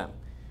should heal them.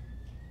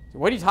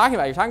 What are you talking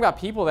about? You're talking about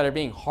people that are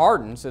being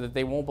hardened so that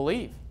they won't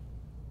believe.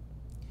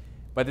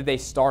 But that they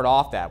start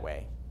off that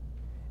way.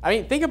 I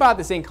mean, think about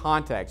this in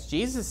context.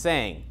 Jesus is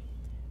saying,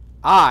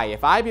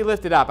 if I be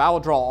lifted up, I will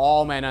draw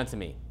all men unto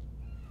me.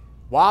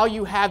 While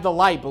you have the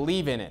light,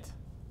 believe in it.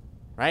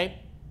 Right?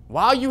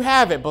 While you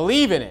have it,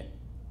 believe in it.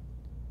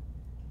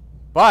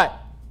 But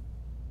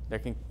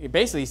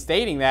basically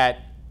stating that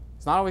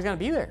it's not always going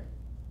to be there.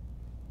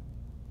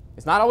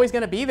 It's not always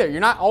going to be there.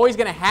 You're not always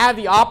going to have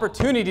the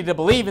opportunity to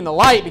believe in the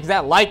light, because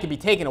that light can be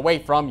taken away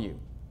from you.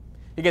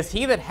 Because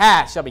he that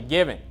hath shall be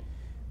given.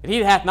 But he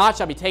that hath not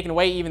shall be taken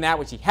away even that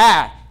which he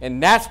hath.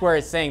 And that's where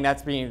it's saying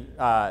that's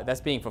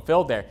being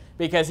fulfilled there.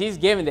 Because he's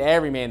given to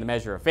every man the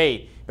measure of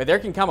faith. But there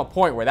can come a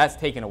point where that's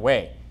taken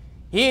away.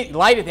 He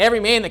lighteth every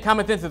man that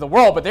cometh into the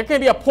world. But there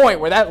can be a point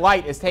where that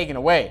light is taken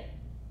away.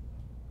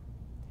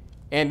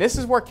 And this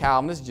is where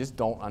Calvinists just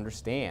don't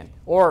understand.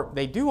 Or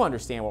they do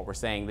understand what we're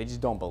saying. They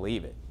just don't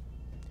believe it.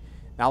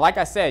 Now, like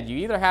I said, you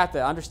either have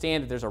to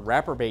understand that there's a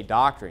reprobate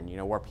doctrine,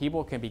 where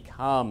people can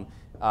become,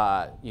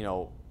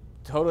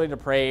 totally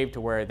depraved to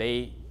where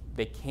they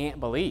can't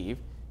believe.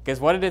 Because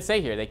what did it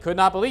say here? They could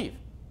not believe.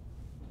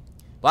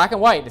 Black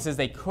and white, it says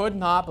they could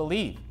not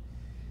believe.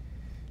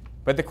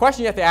 But the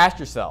question you have to ask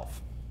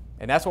yourself,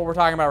 and that's what we're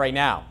talking about right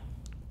now,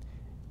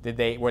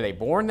 were they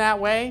born that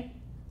way,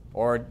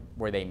 or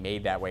were they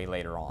made that way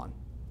later on?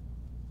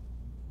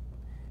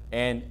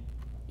 And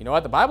you know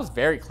what? The Bible's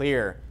very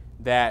clear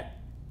that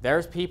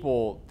there's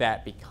people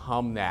that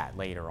become that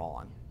later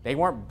on. They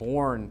weren't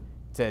born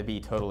to be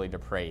totally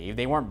depraved.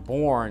 They weren't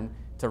born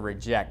to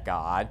reject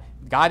God.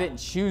 God didn't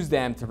choose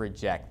them to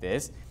reject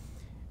this.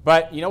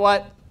 But you know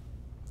what?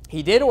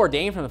 He did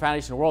ordain from the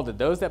foundation of the world that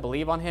those that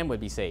believe on him would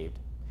be saved.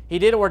 He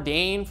did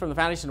ordain from the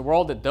foundation of the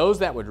world that those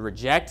that would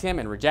reject him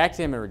and reject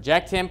him and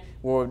reject him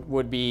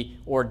would be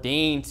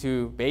ordained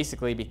to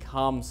basically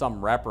become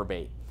some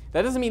reprobate.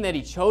 That doesn't mean that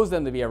he chose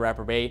them to be a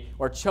reprobate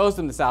or chose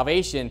them to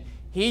salvation.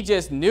 He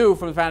just knew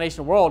from the foundation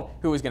of the world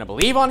who was going to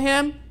believe on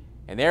him,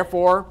 and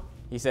therefore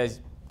he says,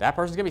 that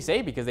person's going to be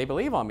saved because they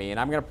believe on me, and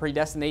I'm going to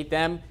predestinate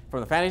them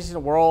from the foundation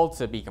of the world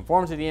to be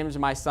conformed to the image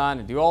of my Son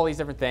and do all these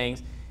different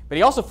things. But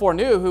he also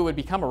foreknew who would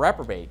become a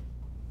reprobate.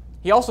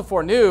 He also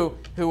foreknew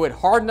who would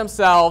harden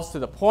themselves to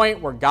the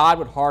point where God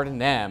would harden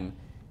them,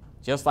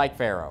 just like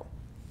Pharaoh.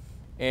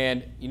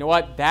 And you know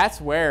what? That's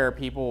where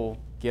people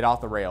get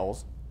off the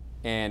rails.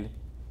 And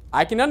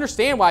I can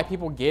understand why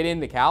people get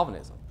into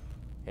Calvinism.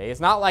 Okay? It's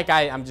not like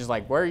I'm just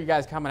like, where are you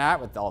guys coming at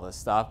with all this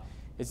stuff?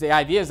 It's the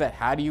idea is that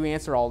how do you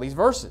answer all these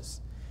verses?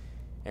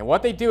 And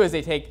what they do is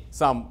they take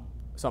some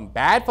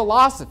bad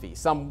philosophy,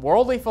 some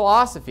worldly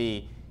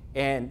philosophy,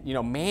 and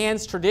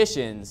man's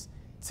traditions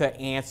to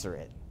answer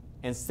it,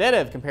 instead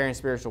of comparing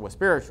spiritual with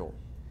spiritual.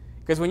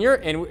 Because when you're,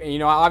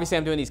 and obviously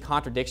I'm doing these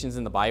contradictions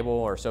in the Bible,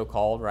 or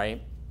so-called,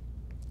 right?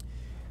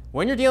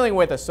 When you're dealing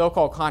with a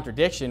so-called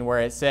contradiction where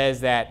it says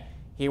that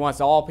he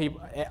wants all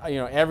people,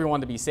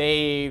 everyone to be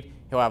saved,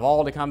 he'll have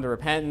all to come to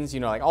repentance,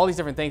 like all these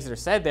different things that are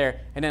said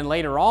there, and then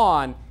later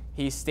on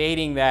he's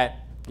stating that,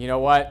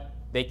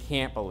 they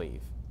can't believe.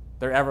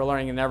 They're ever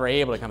learning and never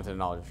able to come to the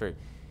knowledge of truth.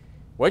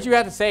 What you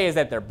have to say is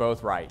that they're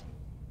both right.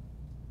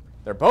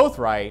 They're both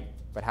right,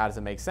 but how does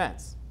it make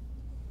sense?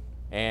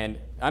 And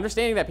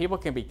understanding that people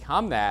can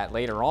become that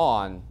later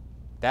on,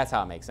 that's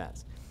how it makes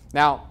sense.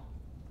 Now,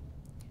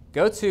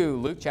 go to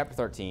Luke chapter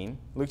 13.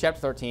 Luke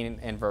chapter 13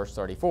 and verse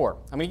 34.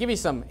 I'm going to give you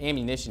some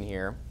ammunition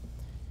here.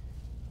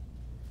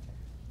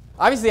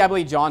 Obviously, I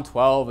believe John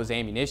 12 is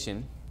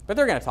ammunition, but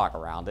they're going to talk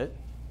around it.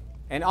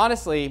 And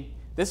honestly,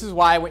 this is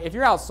why if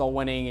you're out soul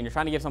winning and you're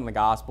trying to give someone the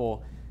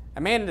gospel, a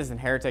man that is an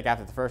heretic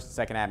after the first and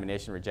second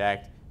admonition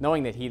reject,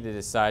 knowing that he that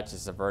is such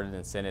is subverted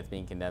and sinneth,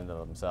 being condemned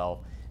of himself.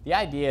 The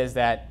idea is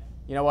that,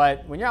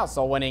 when you're out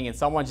soul winning and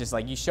someone's just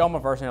like, you show them a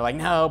verse and they're like,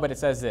 no, but it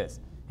says this.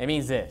 It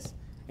means this.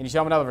 And you show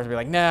them another verse and be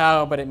like,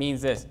 no, but it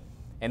means this.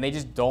 And they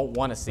just don't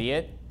want to see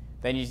it.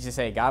 Then you just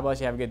say, God bless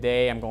you, have a good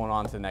day, I'm going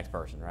on to the next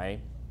person, right?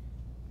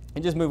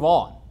 And just move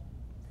on.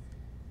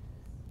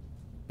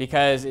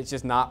 Because it's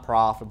just not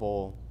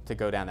profitable to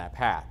go down that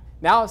path.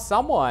 Now,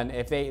 someone,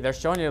 if they're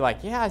showing you like,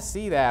 yeah, I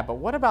see that, but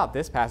what about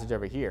this passage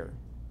over here?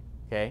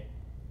 Okay?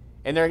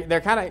 And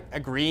they're kind of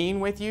agreeing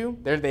with you.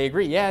 They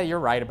agree, yeah, you're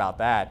right about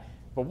that.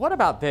 But what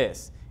about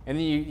this? And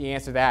then you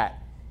answer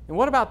that. And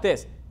what about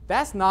this?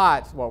 That's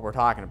not what we're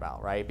talking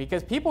about, right?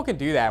 Because people can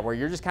do that where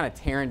you're just kind of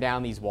tearing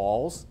down these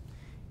walls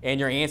and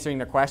you're answering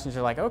their questions.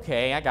 You're like,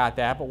 okay, I got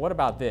that, but what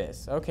about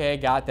this? Okay, I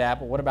got that,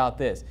 but what about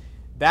this?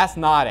 That's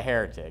not a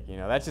heretic.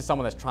 That's just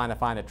someone that's trying to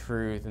find the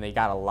truth and they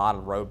got a lot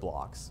of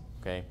roadblocks,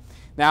 okay?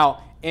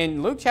 Now,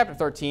 in Luke chapter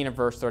 13 and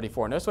verse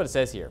 34, notice what it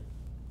says here.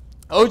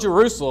 O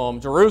Jerusalem,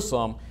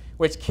 Jerusalem,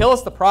 which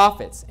killest the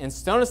prophets and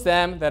stonest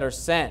them that are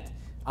sent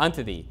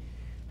unto thee,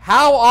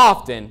 how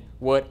often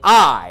would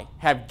I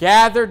have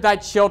gathered thy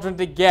children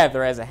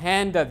together as a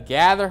hen doth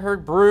gather her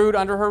brood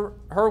under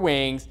her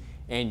wings,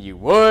 and you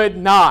would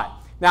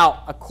not.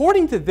 Now,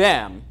 according to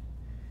them,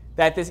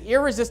 that this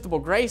irresistible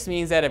grace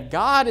means that if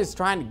God is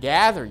trying to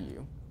gather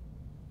you,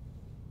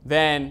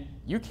 then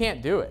you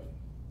can't do it.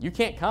 You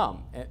can't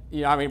come.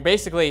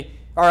 Basically,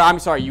 or I'm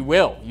sorry, you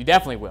will. You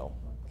definitely will.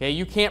 Okay,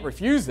 you can't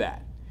refuse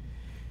that.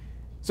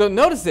 So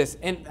notice this,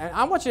 and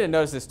I want you to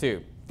notice this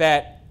too,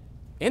 that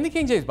in the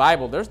King James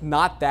Bible, there's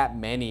not that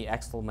many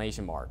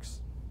exclamation marks.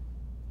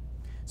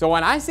 So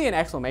when I see an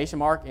exclamation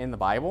mark in the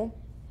Bible,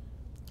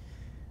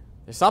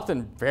 there's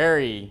something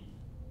very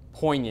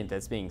poignant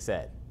that's being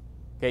said.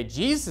 Okay,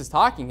 Jesus is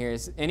talking here,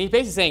 and he's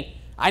basically saying,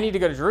 I need to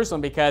go to Jerusalem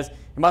because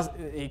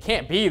it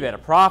can't be that a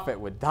prophet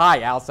would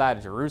die outside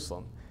of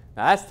Jerusalem.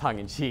 Now that's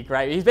tongue-in-cheek,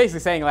 right? He's basically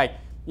saying, like,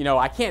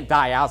 I can't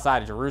die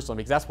outside of Jerusalem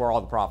because that's where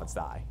all the prophets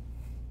die,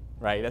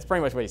 right? That's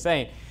pretty much what he's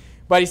saying.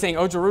 But he's saying,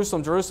 O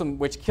Jerusalem, Jerusalem,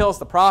 which kills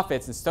the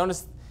prophets and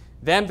stonest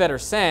them that are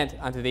sent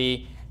unto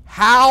thee,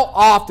 how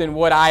often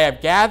would I have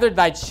gathered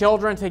thy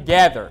children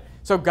together?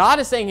 So God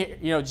is saying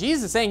here,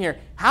 Jesus is saying here,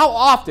 how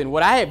often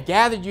would I have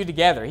gathered you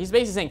together? He's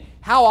basically saying,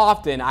 how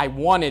often I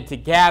wanted to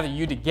gather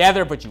you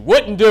together, but you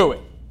wouldn't do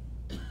it.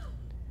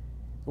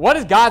 What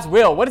is God's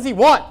will? What does he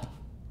want?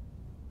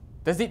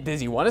 Does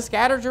he want to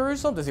scatter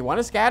Jerusalem? Does he want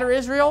to scatter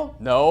Israel?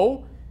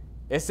 No.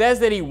 It says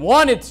that he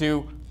wanted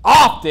to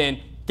often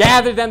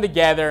gather them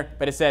together,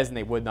 but it says, and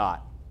they would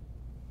not.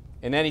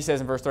 And then he says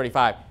in verse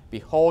 35,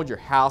 behold, your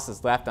house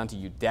is left unto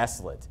you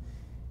desolate.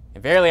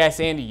 And verily I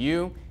say unto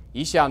you,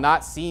 ye shall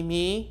not see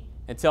me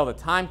until the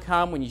time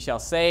come when ye shall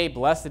say,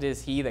 blessed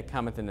is he that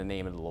cometh in the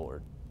name of the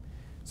Lord.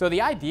 So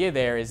the idea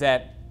there is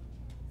that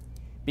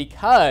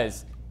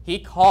because he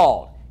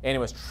called and it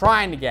was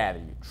trying to gather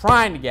you,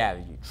 trying to gather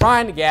you,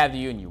 trying to gather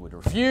you, and you would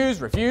refuse,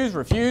 refuse,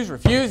 refuse,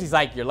 refuse. He's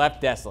like, you're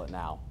left desolate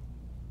now.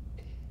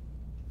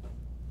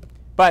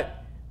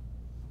 But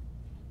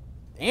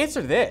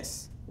answer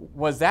this.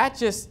 Was that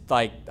just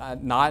like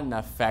not an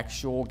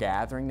effectual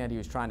gathering that he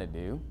was trying to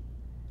do?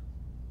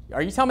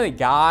 Are you telling me that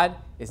God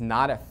is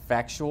not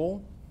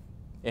effectual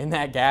in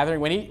that gathering?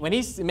 When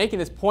he's making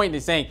this point,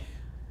 he's saying,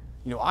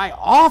 you know, I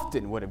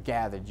often would have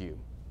gathered you.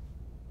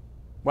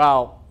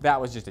 Well, that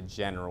was just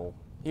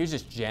he was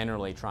just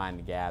generally trying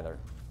to gather.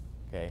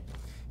 Okay.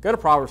 Go to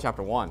Proverbs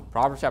chapter 1.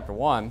 Proverbs chapter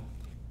 1.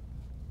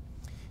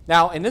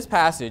 Now, in this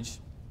passage,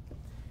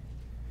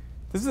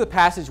 this is a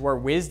passage where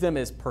wisdom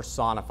is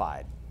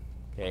personified.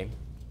 Okay.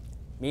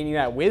 Meaning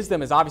that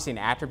wisdom is obviously an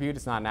attribute,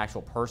 it's not an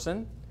actual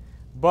person.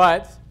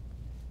 But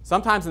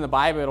sometimes in the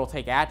Bible, it'll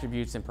take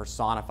attributes and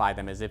personify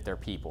them as if they're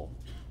people.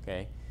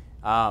 Okay.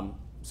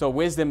 So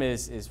wisdom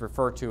is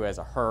referred to as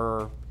a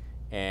her.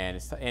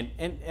 And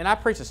I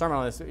preached a sermon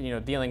on this, you know,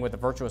 dealing with the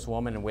virtuous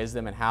woman and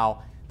wisdom, and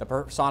how the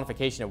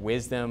personification of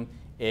wisdom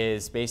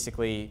is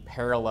basically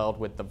paralleled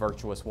with the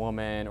virtuous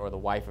woman or the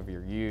wife of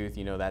your youth,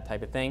 you know, that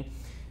type of thing.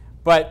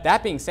 But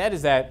that being said,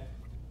 is that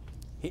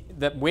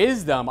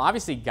wisdom,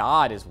 obviously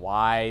God is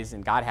wise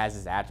and God has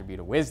his attribute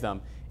of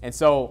wisdom. And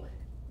so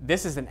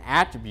this is an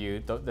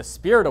attribute. The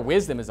spirit of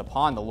wisdom is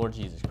upon the Lord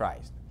Jesus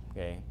Christ.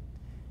 Okay,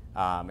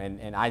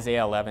 and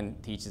Isaiah 11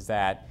 teaches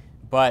that.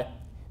 But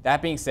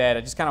that being said,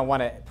 I just kind of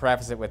want to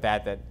preface it with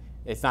that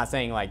it's not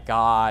saying like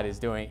God is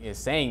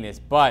saying this,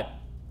 but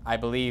I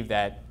believe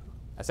that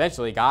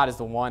essentially God is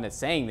the one that's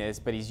saying this,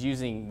 but he's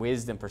using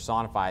wisdom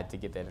personified to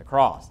get that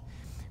across.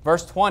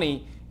 Verse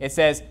 20, it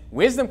says,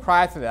 wisdom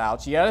crieth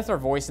without, she utters her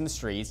voice in the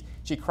streets,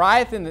 she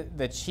crieth in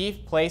the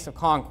chief place of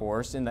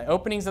concourse, in the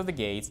openings of the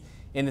gates,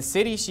 in the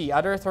city she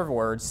uttereth her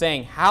words,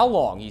 saying, how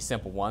long, ye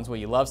simple ones, will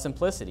ye love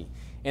simplicity?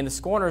 And the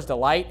scorners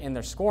delight in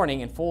their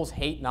scorning, and fools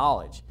hate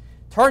knowledge.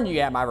 Turn ye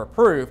at my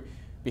reproof.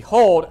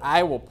 Behold,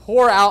 I will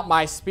pour out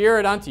my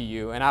spirit unto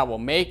you, and I will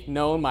make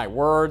known my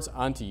words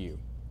unto you.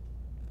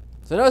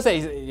 So notice that,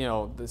 you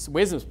know, this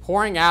wisdom is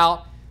pouring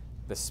out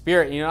the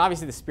spirit. You know,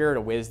 obviously the spirit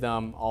of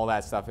wisdom, all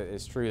that stuff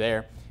is true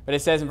there. But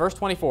it says in verse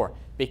 24,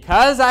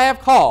 because I have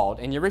called,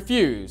 and ye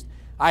refused,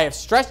 I have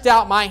stretched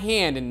out my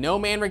hand, and no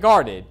man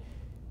regarded.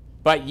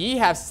 But ye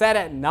have set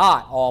at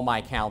naught all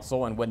my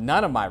counsel, and would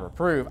none of my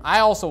reprove. I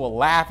also will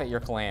laugh at your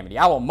calamity.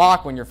 I will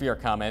mock when your fear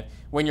cometh.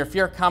 When your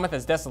fear cometh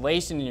as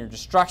desolation, and your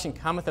destruction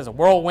cometh as a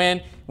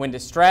whirlwind, when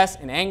distress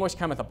and anguish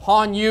cometh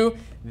upon you,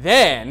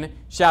 then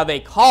shall they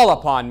call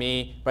upon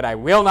me, but I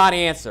will not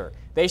answer.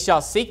 They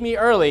shall seek me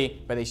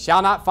early, but they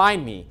shall not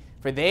find me.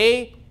 For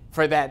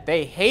that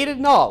they hated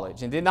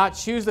knowledge, and did not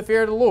choose the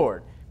fear of the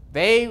Lord.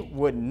 They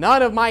would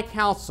none of my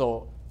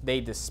counsel,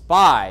 they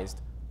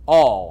despised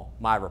all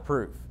my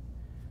reproof.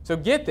 So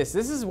get this.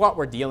 This is what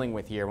we're dealing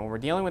with here when we're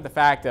dealing with the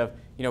fact of,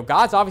 you know,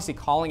 God's obviously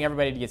calling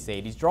everybody to get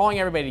saved. He's drawing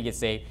everybody to get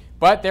saved.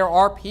 But there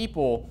are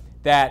people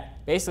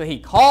that basically he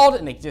called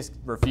and they just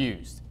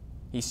refused.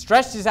 He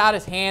stretches out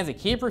his hands, they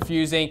keep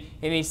refusing,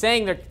 and he's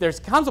saying there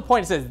comes a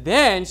point, it says,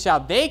 then shall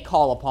they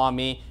call upon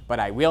me, but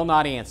I will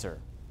not answer.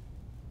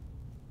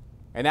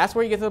 And that's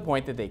where you get to the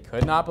point that they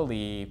could not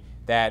believe,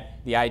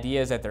 that the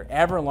idea is that they're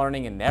ever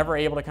learning and never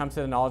able to come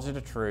to the knowledge of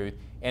the truth.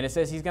 And it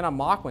says he's going to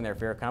mock when their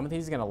fear cometh.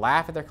 He's going to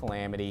laugh at their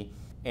calamity.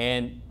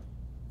 And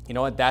you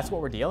know what? That's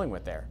what we're dealing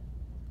with there.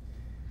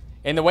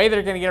 And the way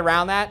they're going to get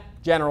around that,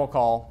 general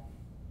call.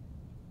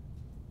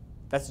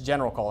 That's a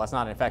general call. That's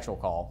not an effectual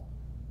call.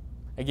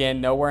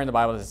 Again, nowhere in the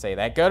Bible does it say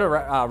that. Go to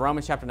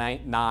Romans chapter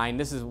 9.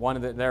 This is one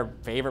of their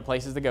favorite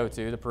places to go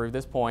to prove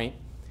this point.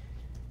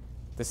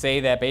 To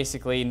say that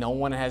basically no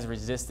one has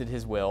resisted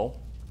his will.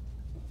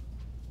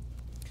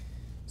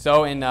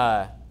 So in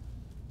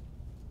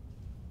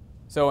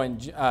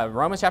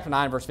Romans chapter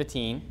 9, verse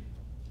 15,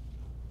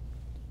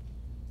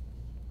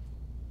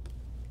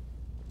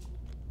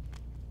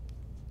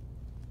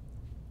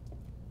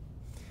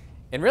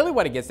 and really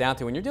what it gets down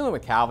to, when you're dealing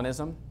with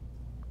Calvinism,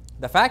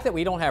 the fact that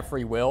we don't have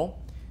free will,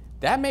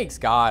 that makes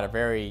God a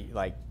very,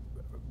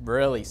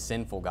 really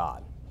sinful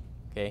God,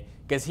 okay?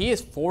 Because he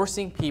is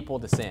forcing people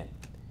to sin.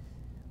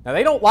 Now,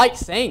 they don't like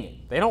saying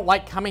it. They don't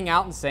like coming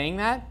out and saying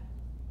that,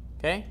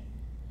 okay?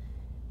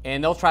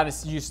 And they'll try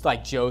to use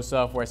like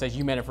Joseph, where it says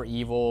you meant it for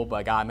evil,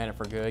 but God meant it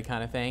for good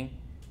kind of thing.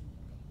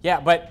 Yeah,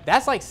 but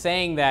that's like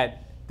saying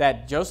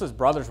that Joseph's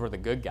brothers were the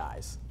good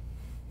guys,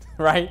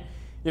 right?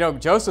 You know,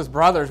 Joseph's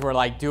brothers were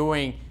like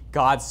doing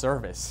God's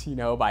service, you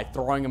know, by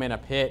throwing them in a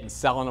pit and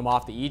selling them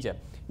off to Egypt.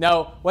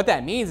 No, what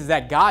that means is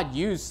that God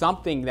used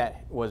something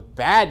that was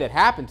bad that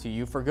happened to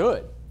you for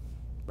good,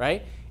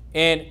 right?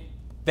 And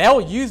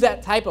they'll use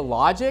that type of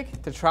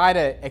logic to try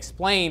to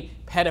explain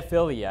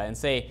pedophilia and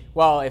say,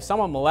 well, if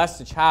someone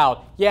molests a child,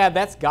 yeah,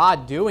 that's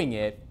God doing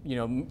it, you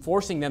know,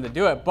 forcing them to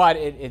do it, but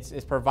it's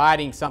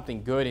providing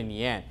something good in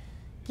the end.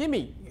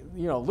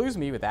 Lose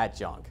me with that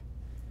junk.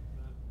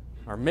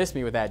 Or miss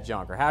me with that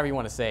junk, or however you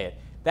want to say it.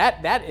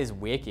 That is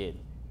wicked.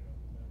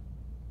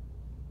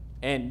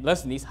 And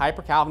listen, these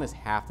hyper-Calvinists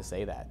have to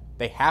say that.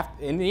 They have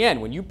to, in the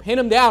end, when you pin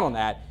them down on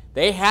that,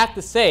 They have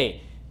to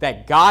say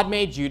that God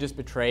made Judas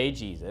betray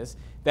Jesus,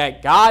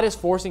 that God is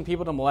forcing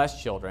people to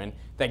molest children,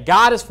 that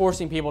God is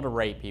forcing people to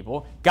rape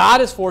people,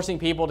 God is forcing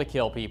people to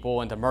kill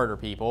people and to murder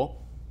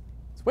people.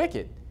 It's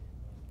wicked.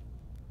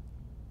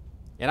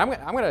 And I'm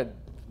going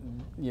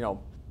to,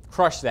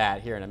 crush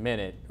that here in a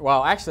minute.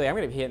 Well, actually, I'm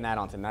going to be hitting that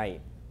on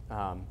tonight,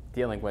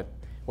 dealing with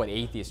what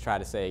atheists try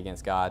to say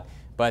against God.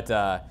 But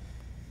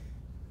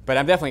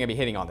I'm definitely going to be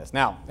hitting on this.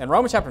 Now, in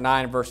Romans chapter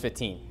 9 and verse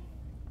 15.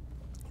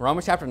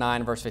 Romans chapter 9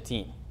 and verse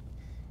 15.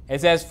 It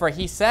says, "For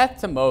he saith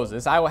to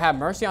Moses, I will have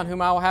mercy on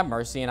whom I will have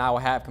mercy, and I will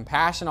have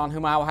compassion on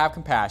whom I will have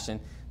compassion.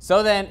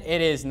 So then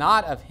it is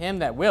not of him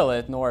that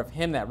willeth, nor of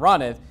him that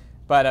runneth,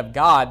 but of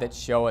God that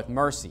showeth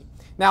mercy."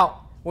 Now,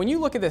 when you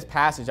look at this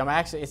passage,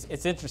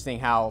 it's interesting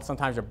how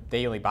sometimes your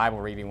daily Bible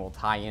reading will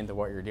tie into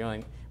what you're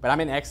doing. But I'm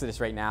in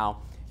Exodus right now,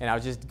 and I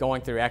was just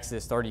going through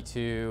Exodus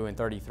 32 and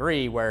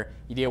 33, where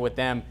you deal with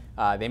them.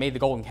 They made the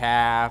golden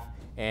calf,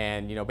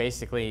 and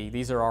basically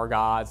these are our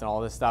gods and all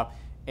this stuff.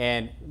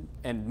 And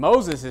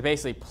Moses is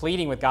basically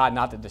pleading with God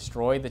not to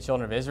destroy the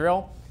children of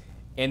Israel.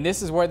 And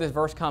this is where this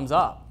verse comes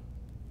up.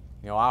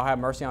 I'll have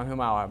mercy on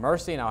whom I'll have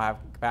mercy, and I'll have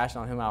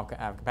compassion on whom I'll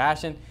have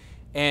compassion.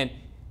 And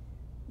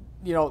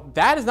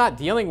that is not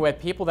dealing with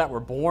people that were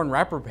born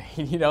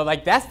reprobate.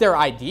 That's their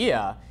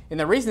idea. And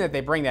the reason that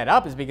they bring that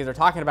up is because they're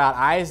talking about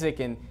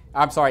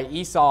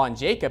Esau and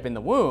Jacob in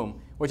the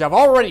womb, which I've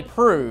already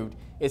proved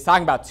is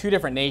talking about two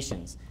different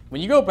nations.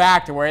 When you go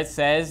back to where it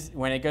says,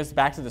 when it goes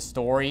back to the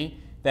story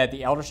that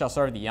the elder shall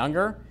serve the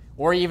younger,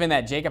 or even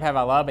that Jacob have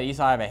I loved, but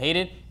Esau have I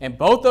hated, in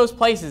both those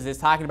places it's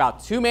talking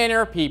about two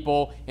manner of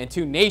people and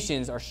two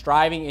nations are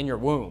striving in your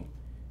womb.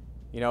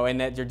 And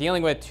that you're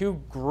dealing with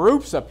two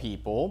groups of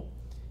people,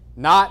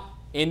 not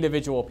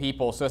individual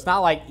people. So it's not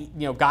like,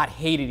 God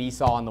hated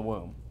Esau in the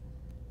womb.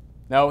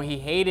 No, he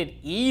hated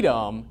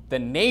Edom, the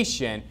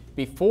nation,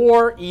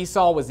 before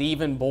Esau was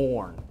even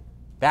born.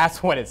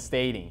 That's what it's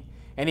stating.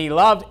 And he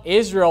loved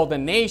Israel, the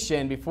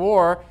nation,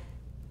 before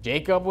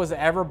Jacob was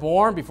ever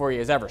born, before he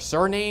was ever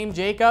surnamed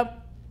Jacob.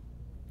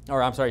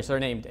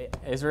 Surnamed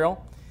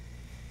Israel.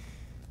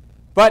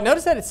 But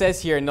notice that it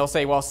says here, and they'll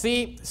say, well,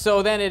 see,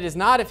 so then it is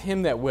not of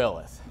him that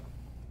willeth.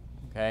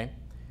 Okay?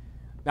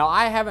 Now,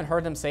 I haven't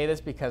heard them say this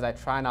because I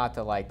try not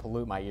to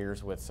pollute my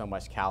ears with so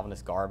much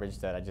Calvinist garbage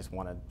that I just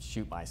want to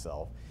shoot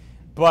myself.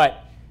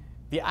 But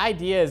the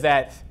idea is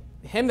that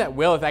him that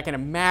willeth, I can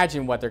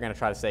imagine what they're going to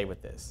try to say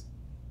with this,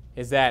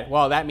 is that,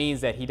 well, that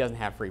means that he doesn't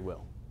have free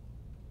will.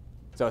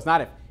 So it's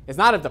not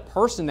of the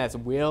person that's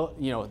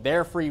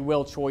their free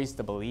will choice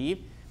to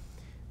believe.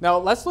 Now,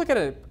 let's look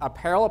at a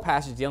parallel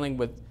passage dealing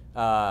with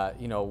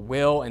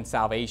will and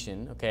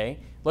salvation. Okay,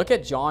 look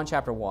at John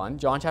chapter 1.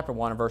 John chapter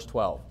 1 and verse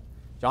 12.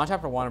 John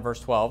chapter 1 and verse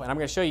 12, and I'm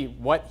going to show you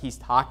what he's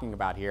talking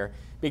about here,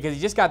 because he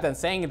just got done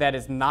saying that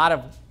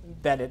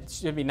it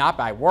should be not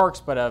by works,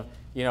 but of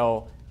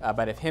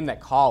him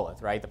that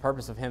calleth, right? The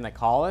purpose of him that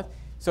calleth.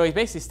 So he's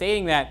basically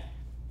stating that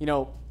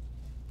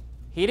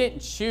he didn't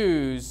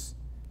choose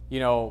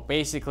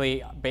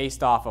basically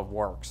based off of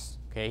works.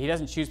 Okay, he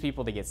doesn't choose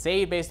people to get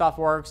saved based off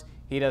works.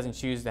 He doesn't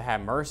choose to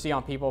have mercy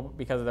on people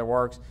because of their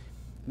works.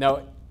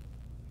 No,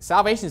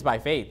 salvation is by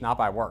faith, not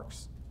by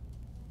works.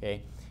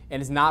 Okay.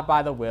 And it's not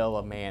by the will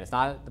of man. It's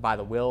not by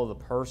the will of the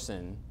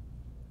person,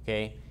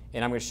 okay?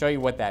 And I'm going to show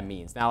you what that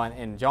means. Now,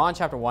 in John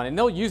chapter 1, and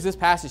they'll use this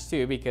passage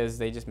too because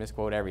they just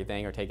misquote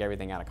everything or take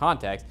everything out of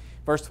context.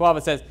 Verse 12,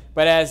 it says,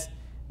 "But as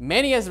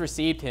many as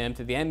received him,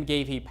 to the end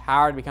gave he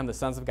power to become the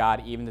sons of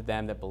God, even to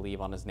them that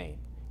believe on his name."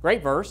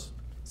 Great verse.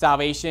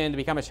 Salvation, to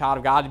become a child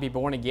of God, to be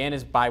born again,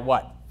 is by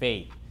what?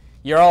 Faith.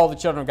 You're all the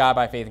children of God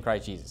by faith in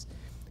Christ Jesus.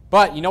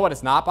 But you know what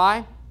it's not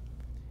by?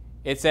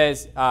 It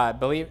says,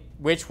 believe,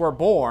 which were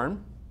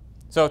born.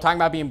 So talking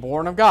about being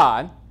born of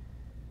God,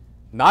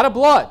 not of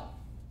blood.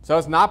 So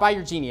it's not by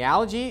your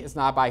genealogy. It's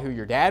not by who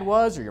your dad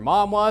was or your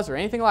mom was or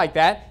anything like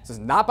that. It's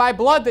not by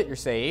blood that you're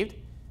saved,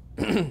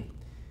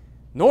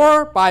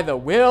 nor by the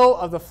will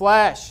of the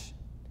flesh,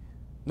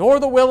 nor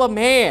the will of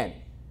man,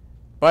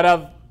 but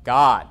of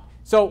God.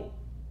 So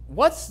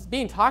what's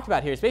being talked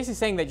about here is basically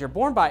saying that you're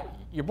born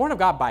of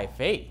God by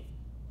faith.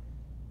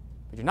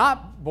 But you're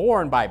not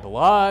born by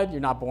blood.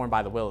 You're not born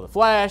by the will of the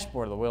flesh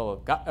or the will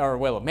of God, or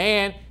will of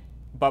man,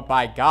 but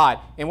by God.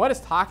 And what it's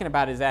talking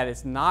about is that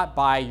it's not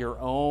by your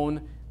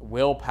own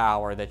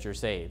willpower that you're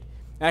saved.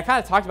 And I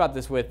kind of talked about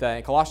this with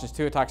in Colossians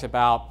 2. It talks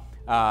about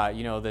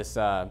this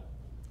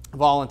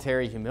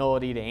voluntary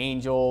humility to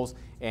angels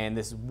and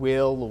this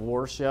will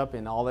worship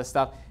and all this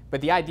stuff.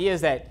 But the idea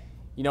is that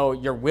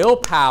your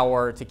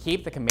willpower to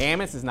keep the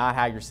commandments is not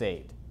how you're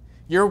saved.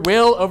 Your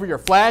will over your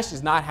flesh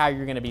is not how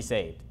you're going to be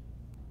saved.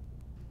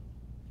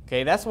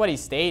 Okay, that's what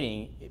he's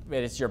stating. But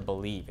it's your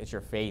belief, it's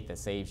your faith that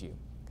saves you.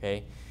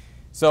 Okay.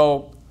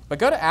 So, but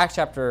go to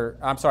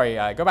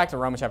go back to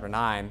Romans chapter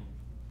 9.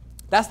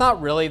 That's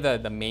not really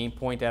the main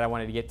point that I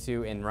wanted to get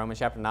to in Romans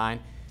chapter 9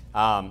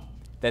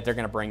 that they're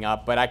going to bring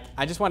up. But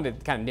I just wanted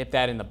to kind of nip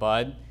that in the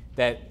bud,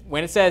 that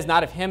when it says,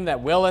 not of him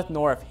that willeth,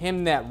 nor of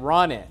him that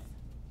runneth.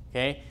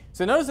 Okay?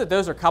 So notice that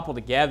those are coupled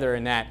together,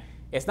 and that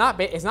it's not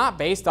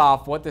based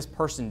off what this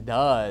person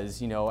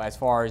does, as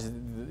far as,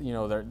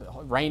 they're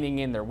reigning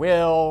in their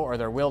will, or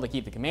their will to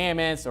keep the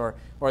commandments, or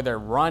they're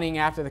running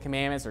after the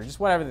commandments, or just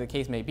whatever the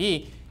case may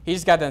be. He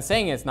just got done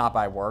saying it's not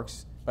by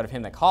works, but of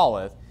him that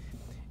calleth.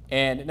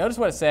 And notice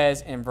what it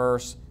says in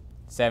verse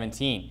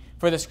 17.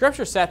 For the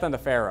scripture saith unto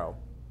Pharaoh,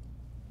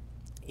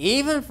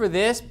 even for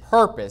this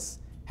purpose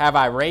have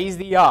I raised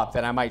thee up,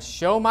 that I might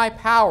show my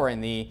power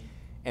in thee,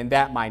 and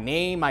that my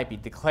name might be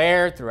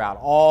declared throughout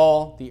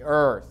all the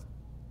earth.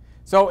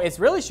 So it's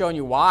really showing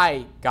you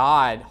why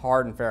God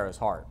hardened Pharaoh's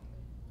heart.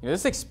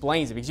 This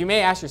explains it, because you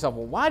may ask yourself,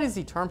 well, why does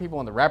he turn people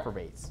into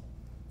reprobates?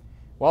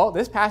 Well,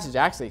 this passage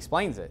actually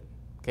explains it.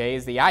 Okay,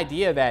 is the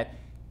idea that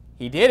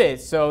he did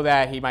it so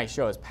that he might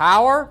show his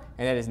power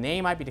and that his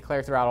name might be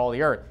declared throughout all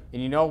the earth.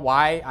 And you know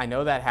why I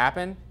know that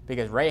happened?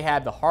 Because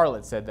Rahab the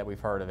harlot said that we've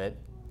heard of it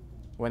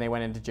when they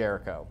went into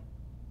Jericho.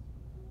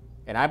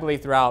 And I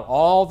believe throughout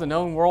all the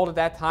known world at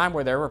that time,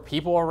 where there were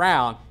people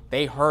around,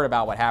 they heard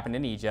about what happened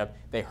in Egypt.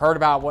 They heard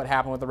about what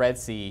happened with the Red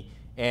Sea.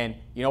 And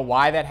you know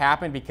why that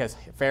happened? Because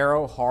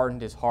Pharaoh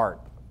hardened his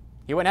heart.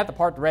 He wouldn't have to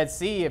part the Red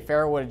Sea if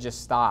Pharaoh would have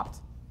just stopped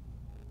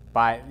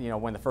by,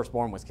 when the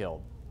firstborn was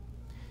killed.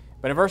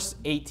 But in verse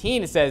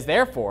 18 it says,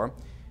 therefore,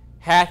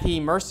 hath he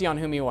mercy on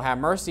whom he will have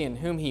mercy, and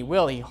whom he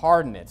will, he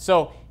hardeneth.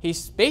 So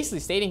he's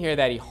basically stating here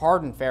that he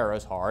hardened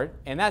Pharaoh's heart,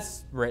 and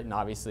that's written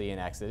obviously in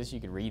Exodus. You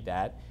can read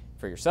that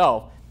for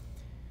yourself.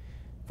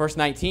 Verse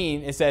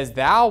 19, it says,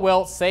 thou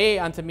wilt say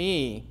unto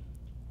me,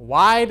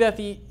 why doth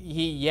he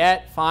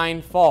yet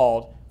find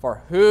fault?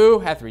 For who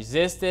hath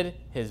resisted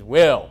his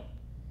will?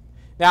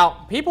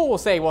 Now, people will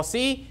say, well,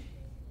 see,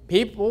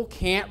 people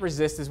can't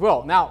resist his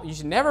will. Now, you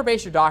should never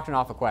base your doctrine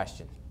off a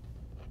question.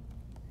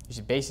 You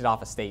should base it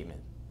off a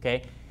statement.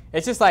 Okay?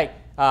 It's just like,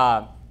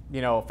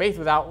 faith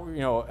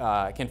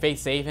without, can faith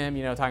save him?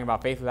 Talking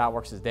about faith without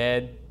works is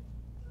dead.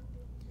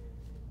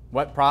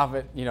 What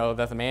profit,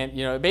 doth a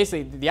man,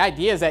 basically the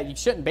idea is that you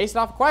shouldn't base it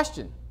off a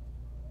question.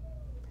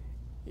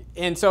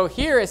 And so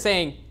here it's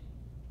saying,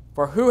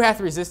 for who hath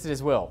resisted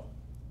his will?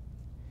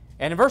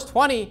 And in verse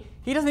 20,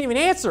 he doesn't even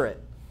answer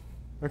it.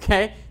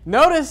 Okay?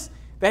 Notice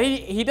that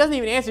he doesn't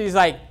even answer. He's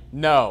like,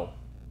 no.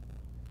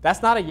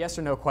 That's not a yes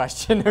or no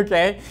question,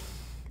 okay?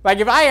 Like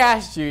if I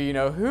asked you,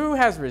 who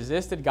has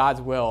resisted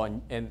God's will,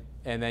 and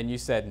then you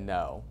said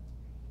no.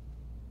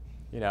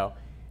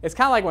 It's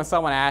kind of like when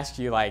someone asks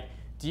you, like,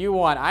 do you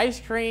want ice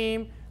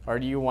cream or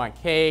do you want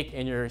cake?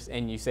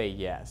 And you say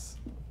yes.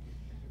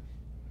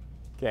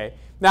 Okay.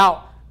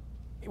 Now,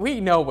 we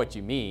know what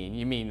you mean.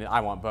 You mean I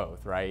want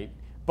both, right?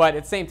 But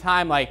at the same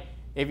time, like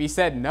if you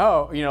said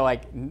no,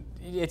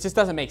 it just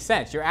doesn't make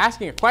sense. You're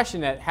asking a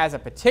question that has a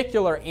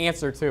particular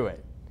answer to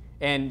it.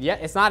 And yet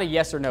it's not a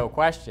yes or no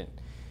question.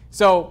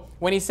 So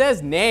when he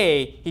says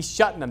nay, he's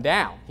shutting them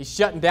down. He's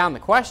shutting down the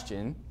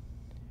question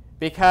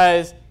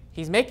because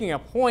he's making a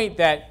point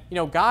that,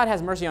 God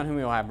has mercy on whom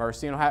he will have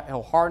mercy.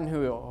 He'll harden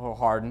who he'll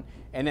harden.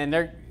 And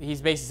then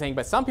he's basically saying,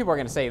 but some people are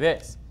going to say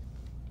this.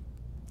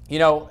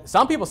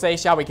 Some people say,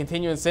 shall we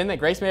continue in sin that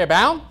grace may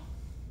abound?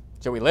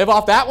 Shall we live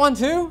off that one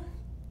too?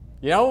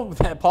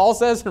 That Paul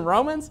says in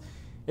Romans.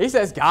 He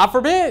says, God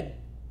forbid.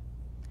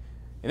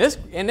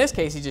 In this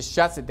case, he just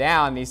shuts it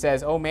down and he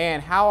says, oh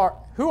man,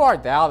 who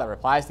art thou that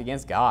repliest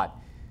against God?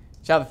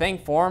 Shall the thing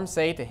formed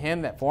say to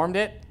him that formed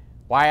it,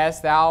 why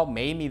hast thou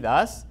made me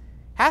thus?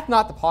 Hath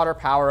not the potter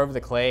power over the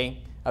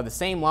clay of the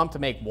same lump to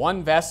make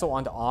one vessel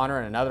unto honor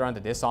and another unto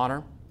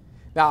dishonor?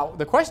 Now,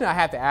 the question I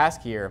have to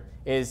ask here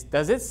is,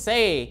 does it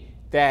say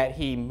that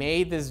he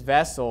made this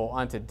vessel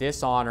unto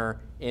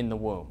dishonor in the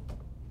womb?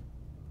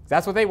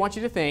 That's what they want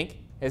you to think,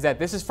 is that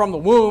this is from the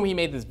womb, he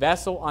made this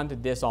vessel unto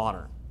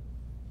dishonor.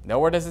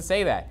 Nowhere does it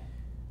say that.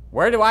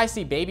 Where do I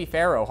see baby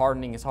Pharaoh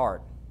hardening his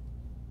heart?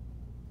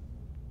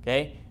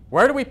 Okay?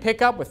 Where do we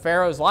pick up with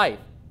Pharaoh's life?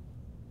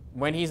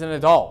 When he's an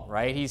adult,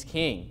 right? He's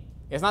king.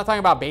 It's not talking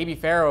about baby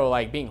Pharaoh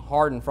like being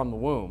hardened from the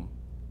womb.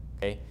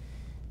 Okay?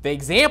 The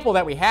example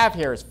that we have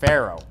here is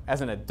Pharaoh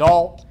as an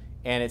adult,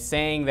 and it's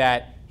saying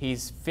that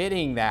he's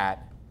fitting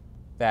that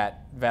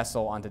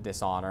vessel unto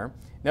dishonor.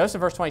 Notice in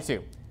verse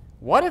 22.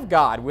 What if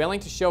God, willing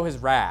to show his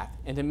wrath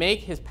and to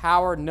make his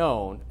power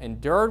known,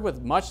 endured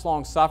with much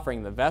long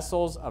suffering the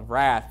vessels of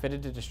wrath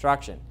fitted to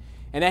destruction,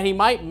 and that he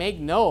might make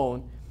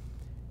known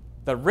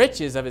the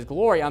riches of his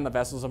glory on the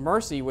vessels of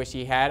mercy which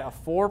he had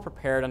afore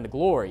prepared unto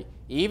glory,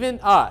 even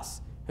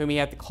us, whom he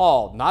hath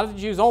called, not of the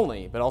Jews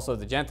only, but also of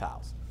the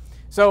Gentiles.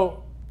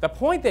 So the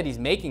point that he's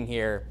making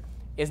here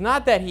is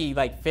not that he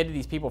fitted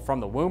these people from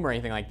the womb or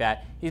anything like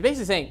that. He's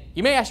basically saying,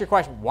 you may ask your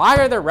question, why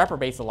are there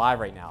reprobates alive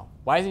right now?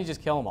 Why doesn't he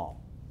just kill them all?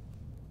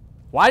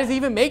 Why does he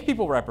even make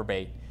people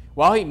reprobate?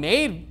 Well,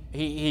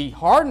 he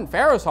hardened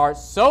Pharaoh's heart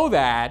so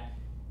that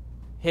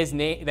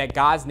that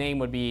God's name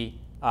would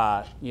be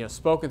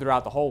spoken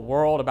throughout the whole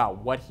world about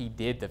what he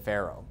did to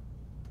Pharaoh.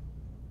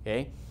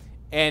 Okay?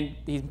 And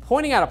he's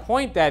pointing out a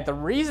point that the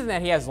reason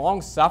that he has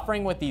long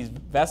suffering with these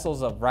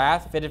vessels of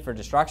wrath fitted for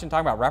destruction,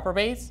 talking about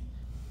reprobates,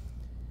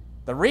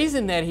 the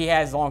reason that he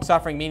has long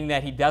suffering, meaning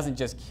that he doesn't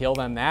just kill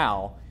them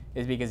now,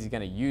 is because he's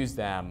going to use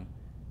them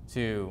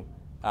to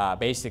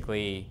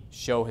basically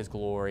show his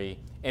glory.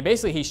 And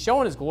basically he's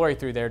showing his glory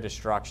through their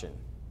destruction.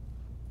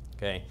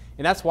 Okay,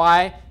 and that's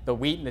why the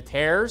wheat and the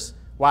tares,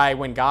 why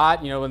when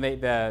God, when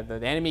the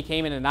enemy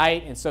came in the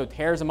night and sowed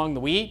tares among the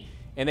wheat,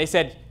 and they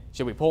said,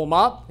 should we pull them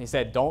up? He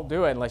said, don't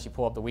do it unless you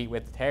pull up the wheat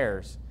with the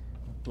tares.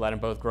 Let them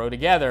both grow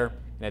together,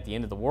 and at the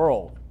end of the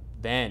world,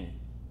 then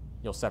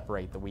you'll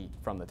separate the wheat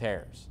from the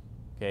tares.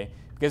 Okay,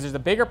 because there's a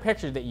bigger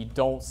picture that you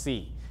don't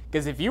see.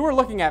 Because if you were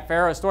looking at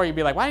Pharaoh's story, you'd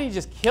be like, why don't you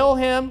just kill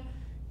him,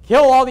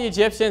 kill all the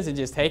Egyptians, and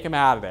just take him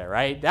out of there,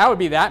 right? That would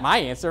be my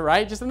answer,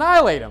 right? Just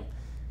annihilate him.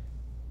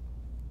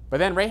 But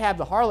then Rahab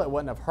the harlot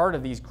wouldn't have heard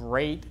of these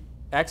great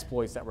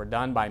exploits that were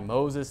done by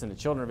Moses and the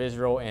children of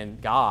Israel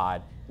and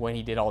God when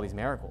he did all these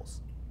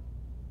miracles.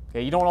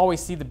 Okay, you don't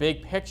always see the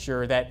big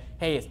picture that,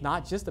 hey, it's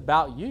not just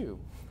about you,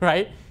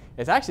 right?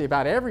 It's actually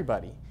about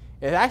everybody.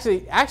 It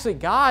actually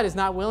God is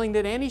not willing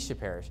that any should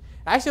perish.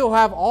 Actually, he'll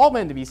have all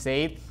men to be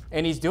saved,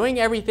 and he's doing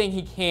everything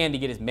he can to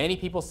get as many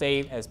people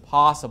saved as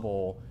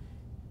possible,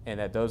 and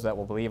that those that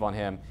will believe on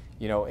him,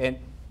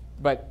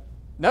 but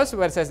notice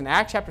what it says in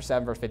Acts chapter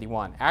 7, verse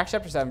 51. Acts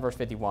chapter 7, verse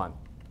 51.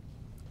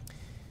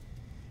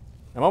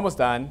 I'm almost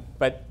done,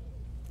 but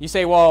you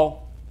say,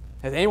 well,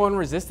 has anyone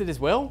resisted his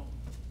will?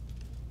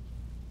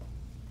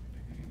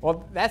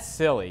 Well, that's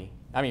silly.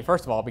 I mean,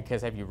 first of all,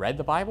 because have you read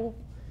the Bible?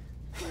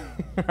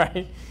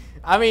 Right?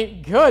 I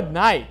mean, good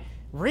night.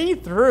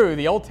 Read through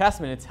the Old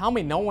Testament and tell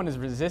me no one is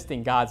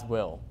resisting God's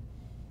will.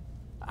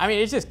 I mean,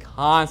 it's just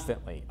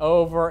constantly,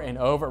 over and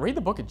over. Read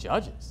the book of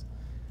Judges.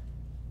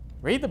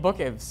 Read the book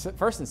of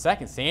 1st and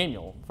 2nd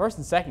Samuel, 1st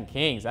and 2nd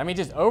Kings. I mean,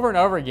 just over and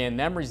over again,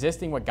 them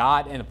resisting what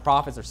God and the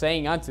prophets are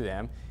saying unto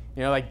them.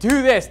 Like,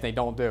 do this, they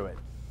don't do it.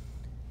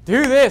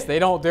 Do this, they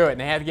don't do it,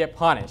 and they have to get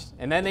punished.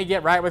 And then they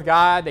get right with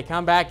God, they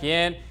come back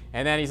in,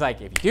 and then he's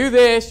like, if you do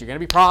this, you're going to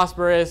be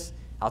prosperous.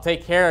 I'll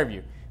take care of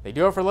you. They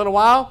do it for a little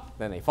while,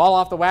 then they fall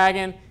off the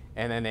wagon,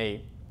 and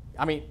then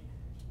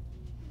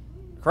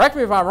correct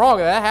me if I'm wrong,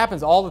 that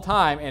happens all the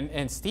time.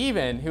 And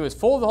Stephen, who is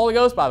full of the Holy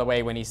Ghost, by the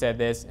way, when he said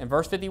this, in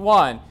verse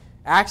 51,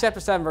 Acts chapter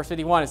 7, verse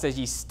 51, it says,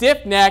 ye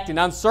stiff-necked and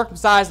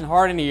uncircumcised in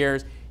heart and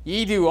ears,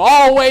 ye do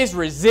always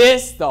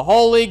resist the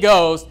Holy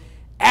Ghost,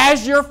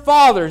 as your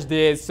fathers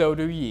did, so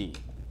do ye.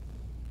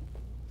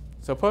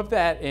 So put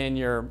that in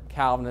your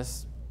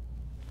Calvinist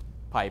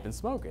pipe and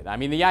smoke it. I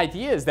mean, the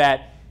idea is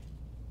that,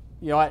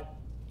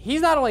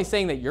 he's not only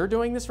saying that you're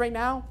doing this right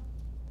now,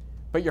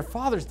 but your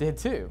fathers did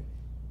too.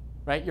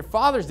 Right? Your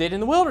fathers did in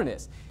the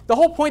wilderness. The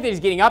whole point that he's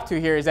getting up to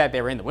here is that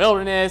they were in the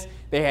wilderness.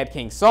 They had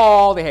King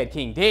Saul. They had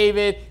King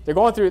David. They're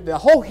going through the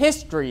whole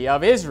history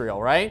of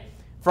Israel, right?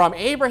 From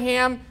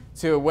Abraham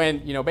to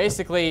when,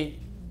 basically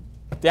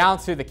down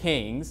to the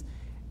kings.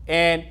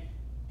 And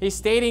he's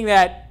stating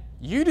that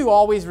you do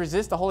always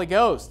resist the Holy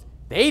Ghost.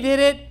 They did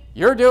it.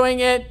 You're doing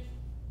it.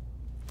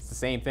 It's the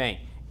same thing.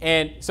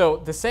 And so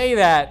to say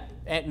that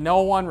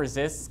no one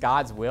resists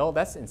God's will,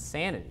 that's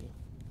insanity.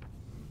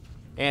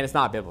 And it's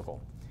not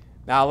biblical.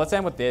 Now, let's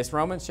end with this.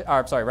 Revelation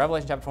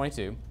chapter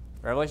 22.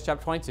 Revelation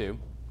chapter 22.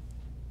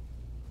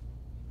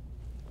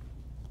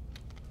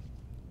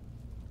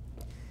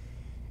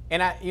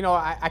 And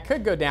I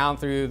could go down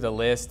through the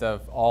list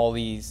of all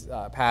these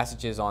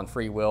passages on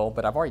free will,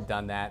 but I've already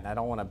done that, and I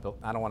don't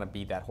want to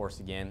beat that horse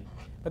again.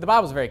 But the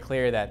Bible is very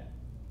clear that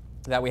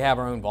we have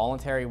our own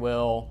voluntary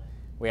will,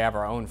 we have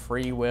our own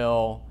free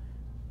will,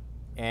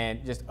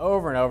 and just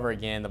over and over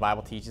again, the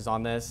Bible teaches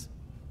on this.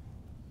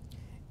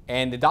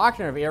 And the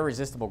doctrine of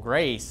irresistible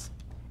grace,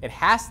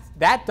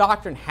 that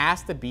doctrine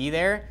has to be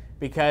there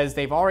because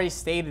they've already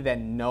stated that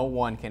no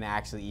one can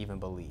actually even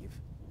believe.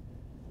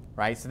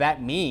 Right? So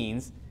that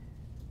means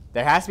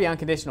there has to be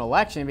unconditional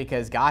election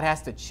because God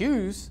has to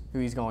choose who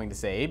he's going to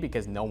save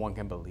because no one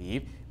can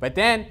believe. But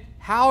then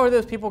how are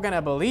those people going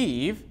to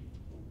believe,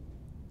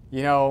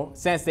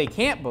 since they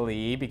can't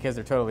believe because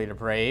they're totally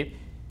depraved?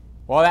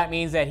 Well, that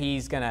means that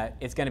it's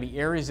going to be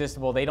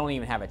irresistible. They don't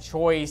even have a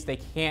choice. They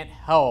can't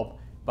help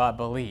but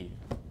believe,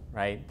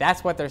 right?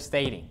 That's what they're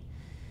stating.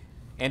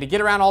 And to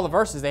get around all the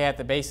verses, they have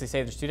to basically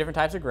say there's two different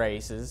types of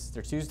graces.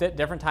 There's two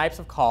different types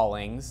of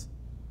callings.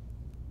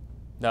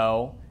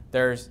 No,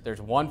 there's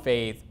one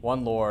faith,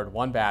 one Lord,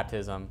 one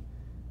baptism,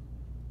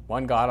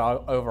 one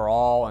God over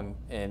all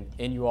and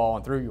in you all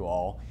and through you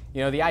all.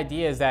 The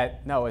idea is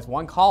that, no, it's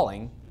one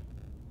calling.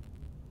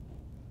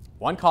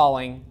 One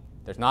calling.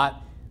 There's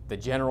not the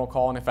general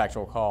call and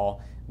effectual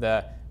call,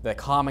 the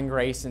common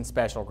grace and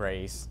special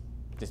grace.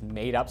 Just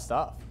made up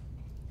stuff.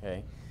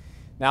 Okay.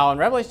 Now in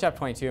Revelation chapter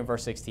 22 and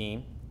verse 16,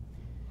 I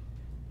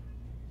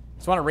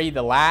just want to read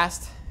the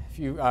last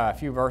few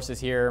verses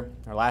here,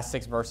 or last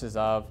 6 verses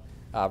of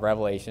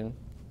Revelation.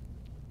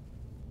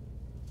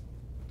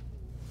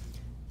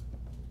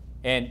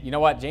 And you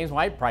know what? James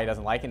White probably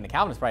doesn't like it, and the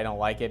Calvinists probably don't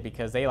like it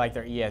because they like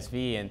their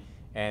ESV,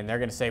 and they're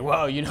going to say,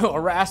 well,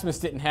 Erasmus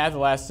didn't have the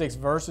last 6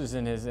 verses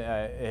in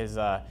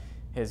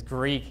his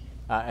Greek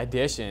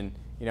edition.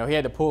 He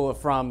had to pull it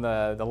from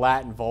the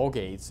Latin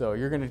Vulgate. So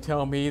you're going to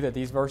tell me that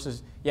these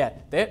verses, they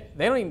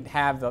don't even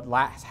have the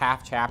last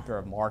half chapter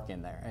of Mark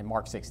in there, in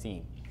Mark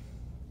 16,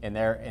 in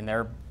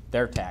their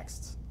their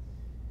texts.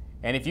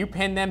 And if you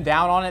pin them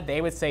down on it,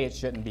 they would say it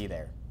shouldn't be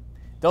there.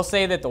 They'll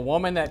say that the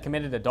woman that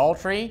committed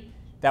adultery,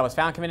 that was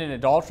found committing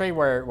adultery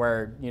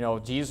where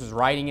Jesus was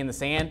writing in the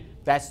sand,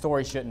 that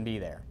story shouldn't be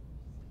there.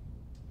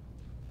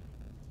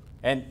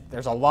 And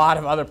there's a lot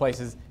of other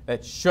places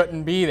that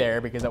shouldn't be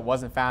there because it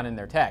wasn't found in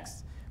their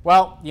text.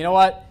 Well, you know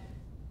what?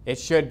 It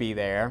should be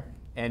there.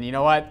 And you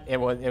know what? It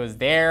was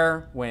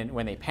there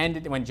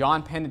when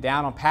John penned it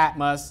down on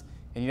Patmos.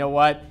 And you know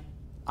what?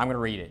 I'm going to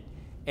read it.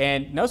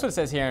 And notice what it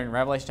says here in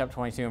Revelation chapter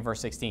 22 and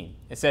verse 16.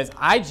 It says,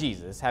 I,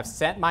 Jesus, have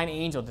sent mine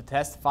angel to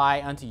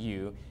testify unto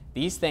you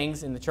these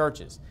things in the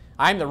churches.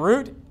 I am the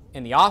root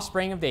and the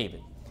offspring of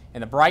David,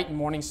 and the bright and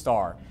morning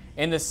star.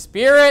 And the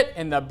Spirit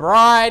and the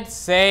bride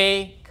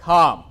say,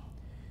 come.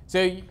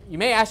 So you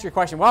may ask your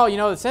question, well,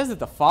 it says that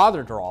the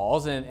Father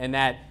draws and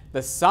that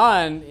the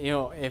Son,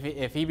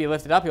 if he be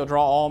lifted up, he'll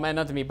draw all men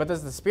unto me. But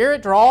does the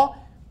Spirit draw?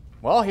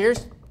 Well,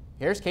 here's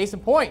case in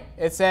point.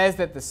 It says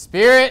that the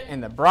Spirit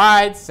and the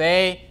bride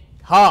say,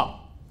 come.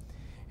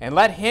 And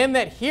let him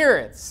that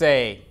heareth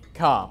say,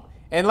 come.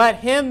 And let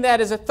him that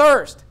is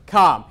athirst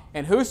come.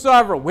 And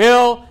whosoever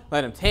will,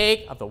 let him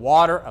take of the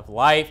water of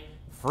life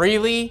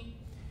freely.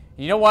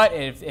 You know what?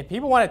 If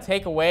people want to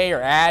take away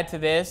or add to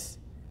this,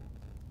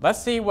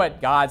 let's see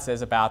what God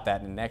says about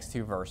that in the next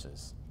two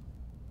verses.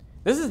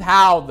 This is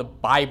how the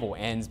Bible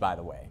ends, by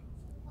the way.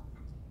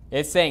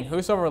 It's saying,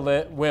 whosoever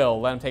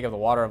will, let him take of the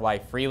water of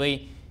life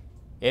freely.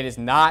 It is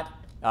not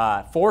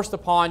forced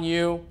upon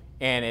you,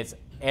 and it's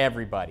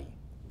everybody,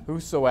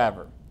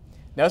 whosoever.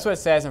 Notice what it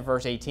says in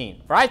verse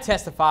 18. For I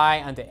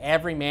testify unto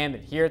every man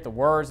that heareth the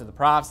words of the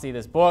prophecy of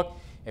this book,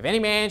 if any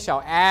man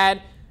shall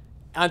add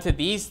unto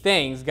these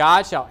things,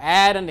 God shall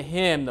add unto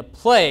him the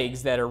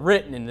plagues that are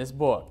written in this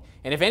book.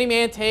 And if any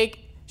man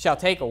shall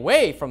take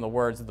away from the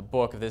words of the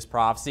book of this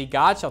prophecy,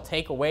 God shall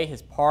take away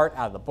his part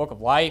out of the book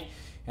of life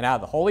and out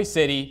of the holy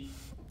city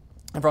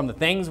and from the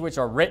things which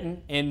are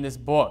written in this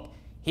book.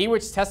 He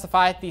which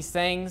testifieth these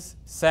things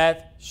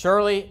saith,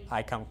 surely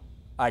I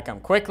come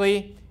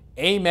quickly.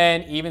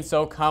 Amen. Even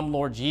so come,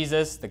 Lord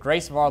Jesus. The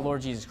grace of our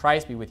Lord Jesus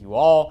Christ be with you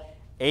all.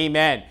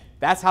 Amen.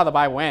 That's how the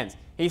Bible ends.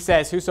 He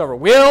says, whosoever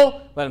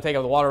will, let him take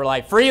of the water of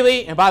life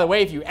freely. And by the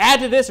way, if you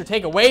add to this or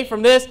take away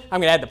from this, I'm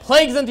going to add the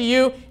plagues unto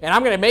you, and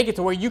I'm going to make it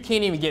to where you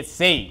can't even get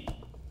saved.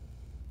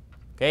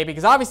 Okay,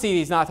 because obviously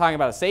he's not talking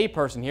about a saved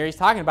person here. He's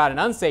talking about an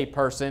unsaved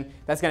person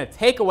that's going to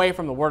take away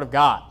from the Word of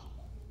God.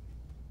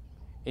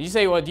 And you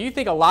say, well, do you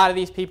think a lot of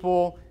these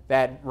people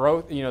that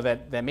wrote,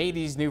 that made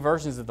these new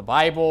versions of the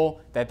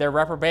Bible, that they're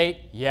reprobate?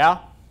 Yeah,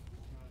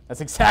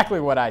 that's exactly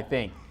what I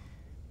think.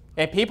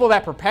 And people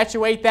that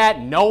perpetuate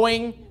that,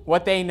 knowing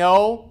what they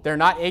know, they're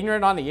not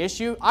ignorant on the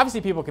issue.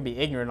 Obviously, people can be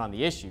ignorant on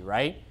the issue,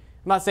 right?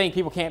 I'm not saying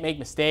people can't make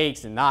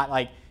mistakes and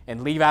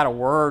and leave out a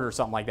word or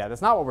something like that.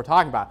 That's not what we're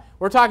talking about.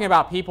 We're talking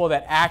about people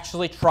that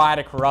actually try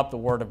to corrupt the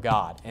Word of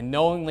God and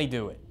knowingly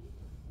do it.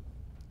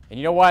 And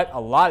you know what? A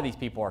lot of these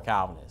people are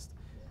Calvinists.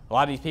 A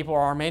lot of these people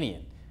are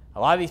Arminian. A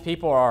lot of these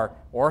people are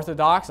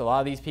Orthodox. A lot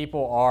of these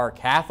people are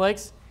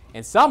Catholics.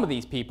 And some of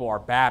these people are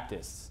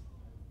Baptists.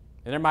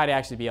 And there might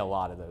actually be a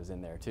lot of those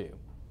in there too.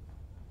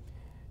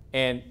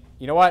 And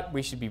you know what?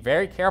 We should be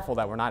very careful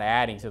that we're not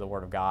adding to the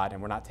Word of God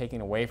and we're not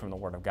taking away from the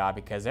Word of God,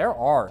 because there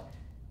are,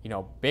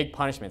 big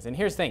punishments. And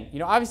here's the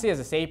thing. Obviously as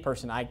a saved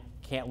person, I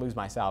can't lose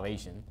my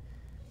salvation.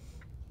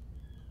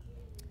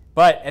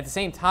 But at the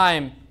same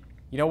time,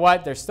 you know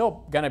what? There's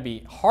still going to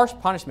be harsh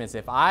punishments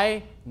if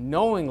I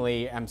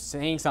knowingly am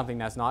saying something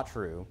that's not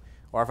true,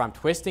 or if I'm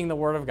twisting the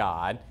Word of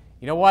God.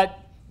 You know what?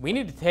 We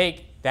need to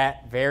take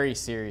that very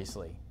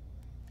seriously.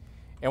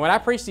 And when I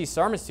preach these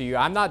sermons to you,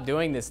 I'm not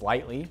doing this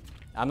lightly.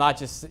 I'm not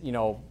just,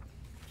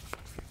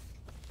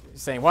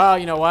 saying, well,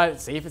 you know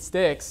what? See if it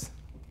sticks.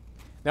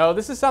 No,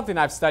 this is something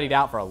I've studied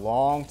out for a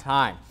long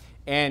time.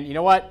 And you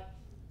know what?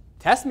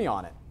 Test me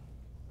on it.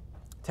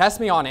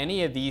 Test me on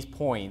any of these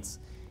points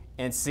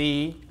and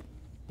see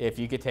if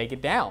you could take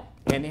it down.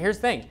 And here's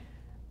the thing.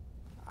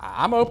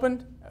 I'm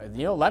open.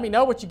 Let me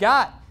know what you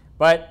got.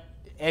 But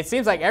it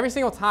seems like every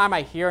single time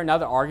I hear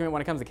another argument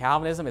when it comes to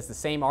Calvinism, it's the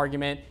same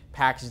argument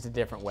packaged a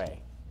different way.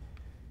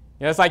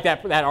 It's like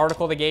that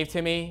article they gave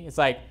to me. It's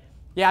like,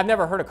 yeah, I've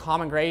never heard of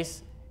common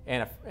grace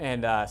and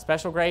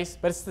special grace,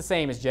 but it's the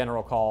same as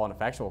general call and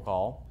effectual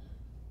call.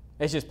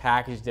 It's just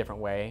packaged a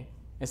different way.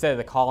 Instead of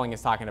the calling,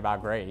 it's talking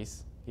about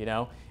grace,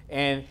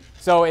 And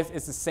so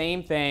it's the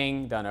same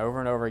thing done over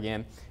and over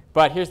again.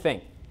 But here's the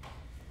thing.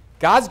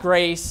 God's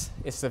grace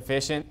is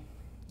sufficient.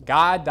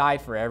 God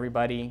died for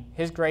everybody.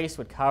 His grace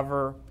would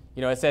cover,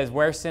 it says,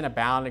 where sin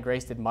abounded,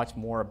 grace did much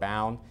more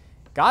abound.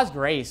 God's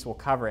grace will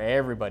cover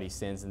everybody's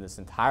sins in this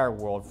entire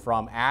world,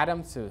 from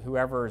Adam to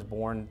whoever is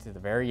born to the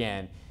very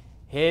end.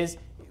 His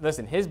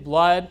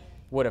blood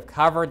would have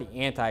covered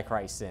the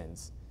Antichrist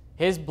sins.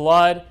 His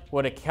blood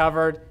would have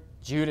covered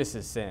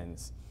Judas's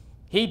sins.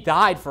 He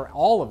died for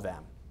all of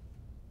them.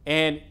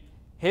 And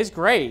his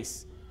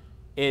grace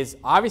is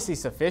obviously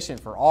sufficient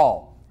for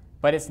all,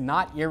 but it's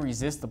not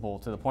irresistible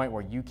to the point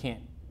where you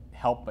can't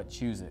help but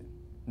choose it.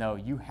 No,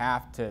 you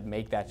have to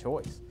make that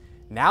choice.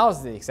 Now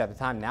is the accepted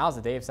time. Now is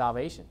the day of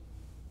salvation.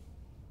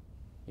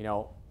 You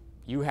know,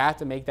 you have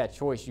to make that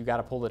choice. You got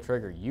to pull the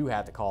trigger. You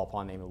have to call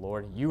upon the name of the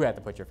Lord. You have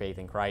to put your faith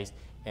in Christ.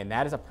 And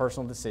that is a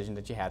personal decision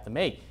that you have to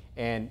make.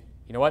 And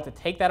you know what? To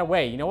take that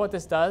away, you know what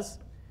this does?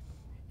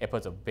 It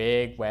puts a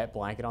big wet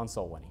blanket on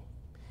soul winning.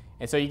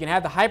 And so you can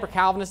have the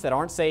hyper-Calvinists that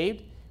aren't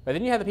saved, but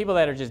then you have the people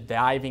that are just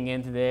diving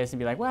into this and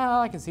be like, well,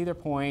 I can see their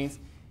points.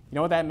 You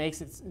know what that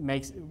makes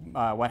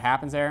what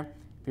happens there?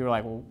 People are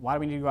like, well, why do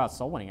we need to go out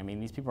soul winning? I mean,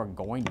 these people are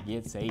going to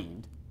get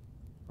saved,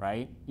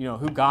 right? You know,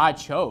 who God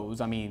chose,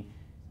 I mean,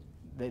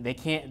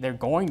 they're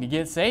going to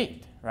get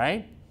saved,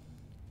 right?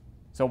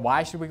 So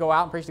why should we go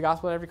out and preach the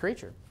gospel to every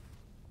creature?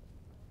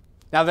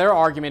 Now, their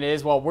argument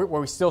is, well, where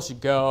we still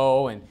should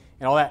go and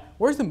all that.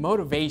 Where's the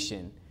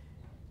motivation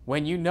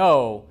when you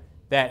know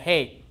that,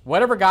 hey,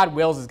 whatever God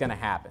wills is going to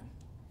happen?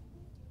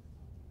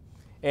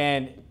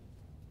 And,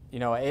 you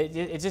know,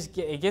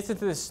 it gets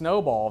into this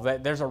snowball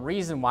that there's a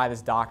reason why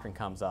this doctrine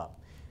comes up.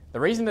 The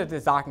reason that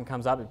this doctrine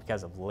comes up is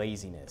because of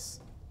laziness.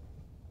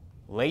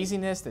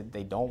 Laziness that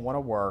they don't want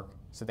to work,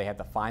 so they have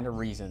to find a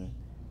reason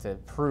to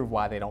prove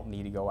why they don't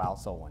need to go out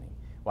soul winning,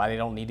 why they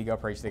don't need to go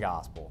preach the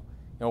gospel.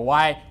 You know,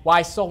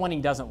 why soul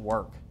winning doesn't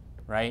work,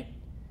 right?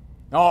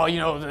 Oh, you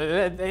know,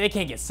 they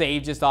can't get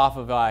saved just off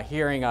of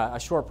hearing a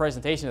short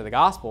presentation of the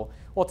gospel.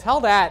 Well, tell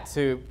that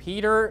to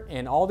Peter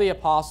and all the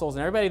apostles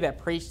and everybody that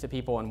preached to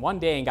people in one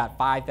day and got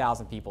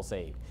 5,000 people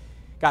saved,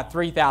 got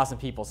 3,000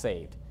 people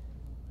saved.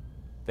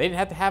 They didn't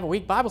have to have a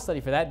week Bible study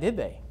for that, did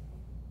they?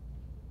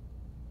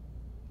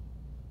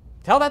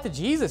 Tell that to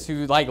Jesus,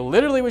 who like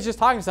literally was just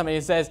talking to somebody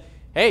and says,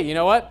 hey, you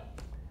know what?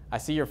 I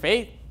see your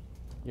faith.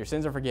 Your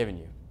sins are forgiven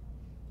you.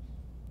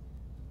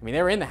 I mean,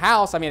 they were in the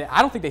house. I mean,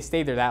 I don't think they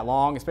stayed there that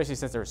long, especially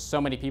since there were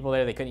so many people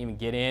there they couldn't even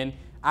get in.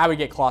 I would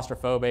get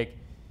claustrophobic.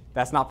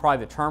 That's not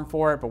probably the term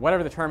for it, but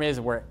whatever the term is,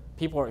 where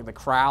people are the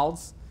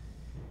crowds.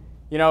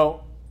 You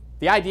know,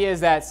 the idea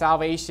is that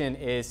salvation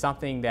is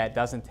something that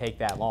doesn't take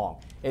that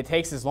long. It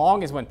takes as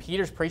long as when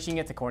Peter's preaching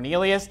it to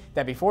Cornelius,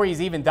 that before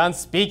he's even done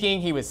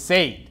speaking, he was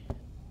saved.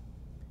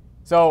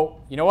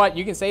 So, you know what?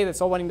 You can say that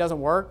soul winning doesn't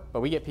work, but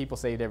we get people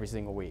saved every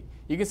single week.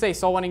 You can say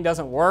soul winning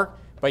doesn't work,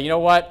 but you know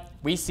what?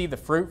 We see the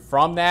fruit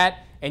from that.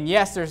 And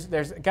yes, there's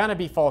going to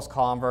be false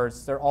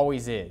converts. There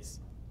always is.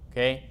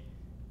 Okay?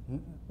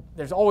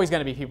 There's always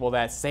going to be people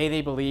that say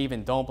they believe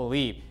and don't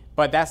believe.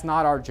 But that's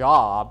not our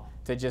job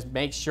to just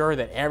make sure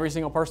that every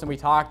single person we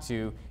talk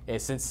to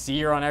is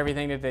sincere on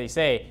everything that they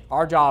say.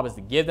 Our job is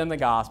to give them the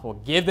gospel,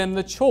 give them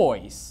the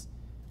choice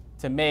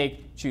to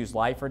choose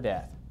life or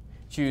death,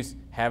 choose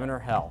heaven or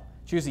hell,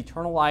 choose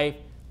eternal life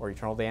or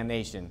eternal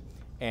damnation.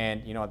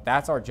 And, you know,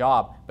 that's our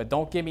job. But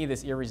don't give me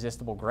this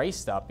irresistible grace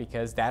stuff,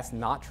 because that's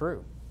not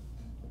true.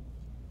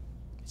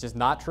 It's just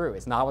not true.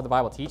 It's not what the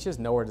Bible teaches.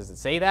 Nowhere does it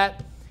say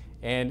that.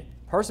 And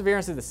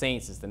perseverance of the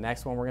saints is the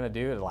next one we're going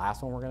to do, the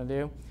last one we're going to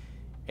do.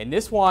 And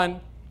this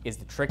one is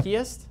the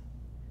trickiest.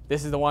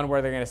 This is the one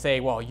where they're going to say,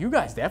 well, you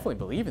guys definitely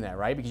believe in that,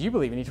 right? Because you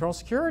believe in eternal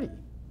security.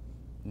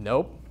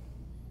 Nope.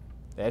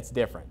 That's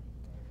different.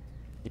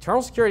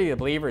 Eternal security of the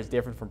believer is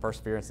different from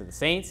perseverance of the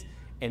saints.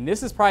 And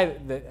this is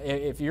probably,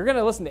 if you're going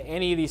to listen to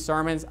any of these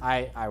sermons,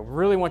 I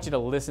really want you to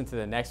listen to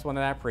the next one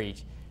that I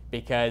preach,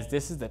 because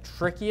this is the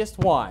trickiest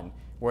one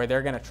where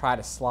they're going to try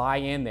to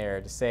slide in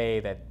there to say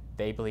that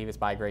they believe it's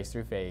by grace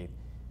through faith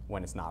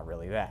when it's not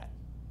really that.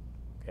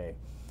 Okay?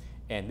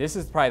 And this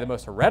is probably the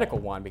most heretical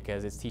one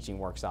because it's teaching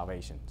work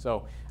salvation.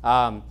 So,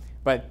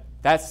 but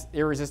that's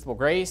irresistible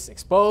grace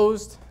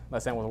exposed.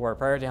 Let's end with a word of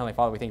prayer. Dear Heavenly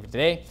Father, we thank you for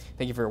today.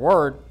 Thank you for your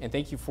word, and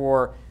thank you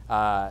for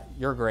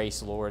your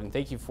grace, Lord, and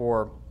thank you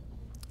for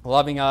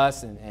loving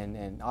us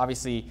and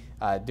obviously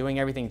doing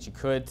everything that you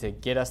could to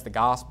get us the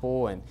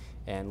gospel.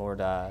 And Lord,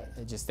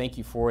 just thank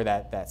you for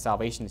that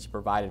salvation that you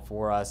provided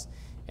for us.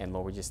 And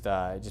Lord, we just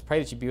pray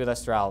that you be with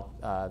us throughout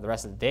the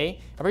rest of the day.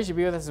 I pray that you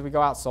be with us as we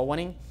go out soul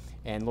winning.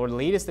 And Lord,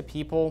 lead us to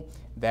people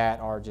that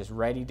are just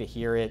ready to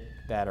hear it,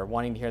 that are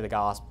wanting to hear the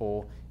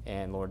gospel.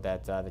 And Lord,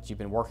 that you've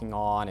been working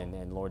on.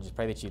 And Lord, just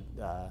pray that you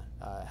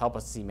help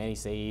us to see many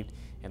saved.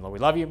 And Lord, we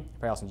love you. I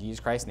pray also in Jesus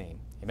Christ's name.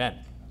 Amen.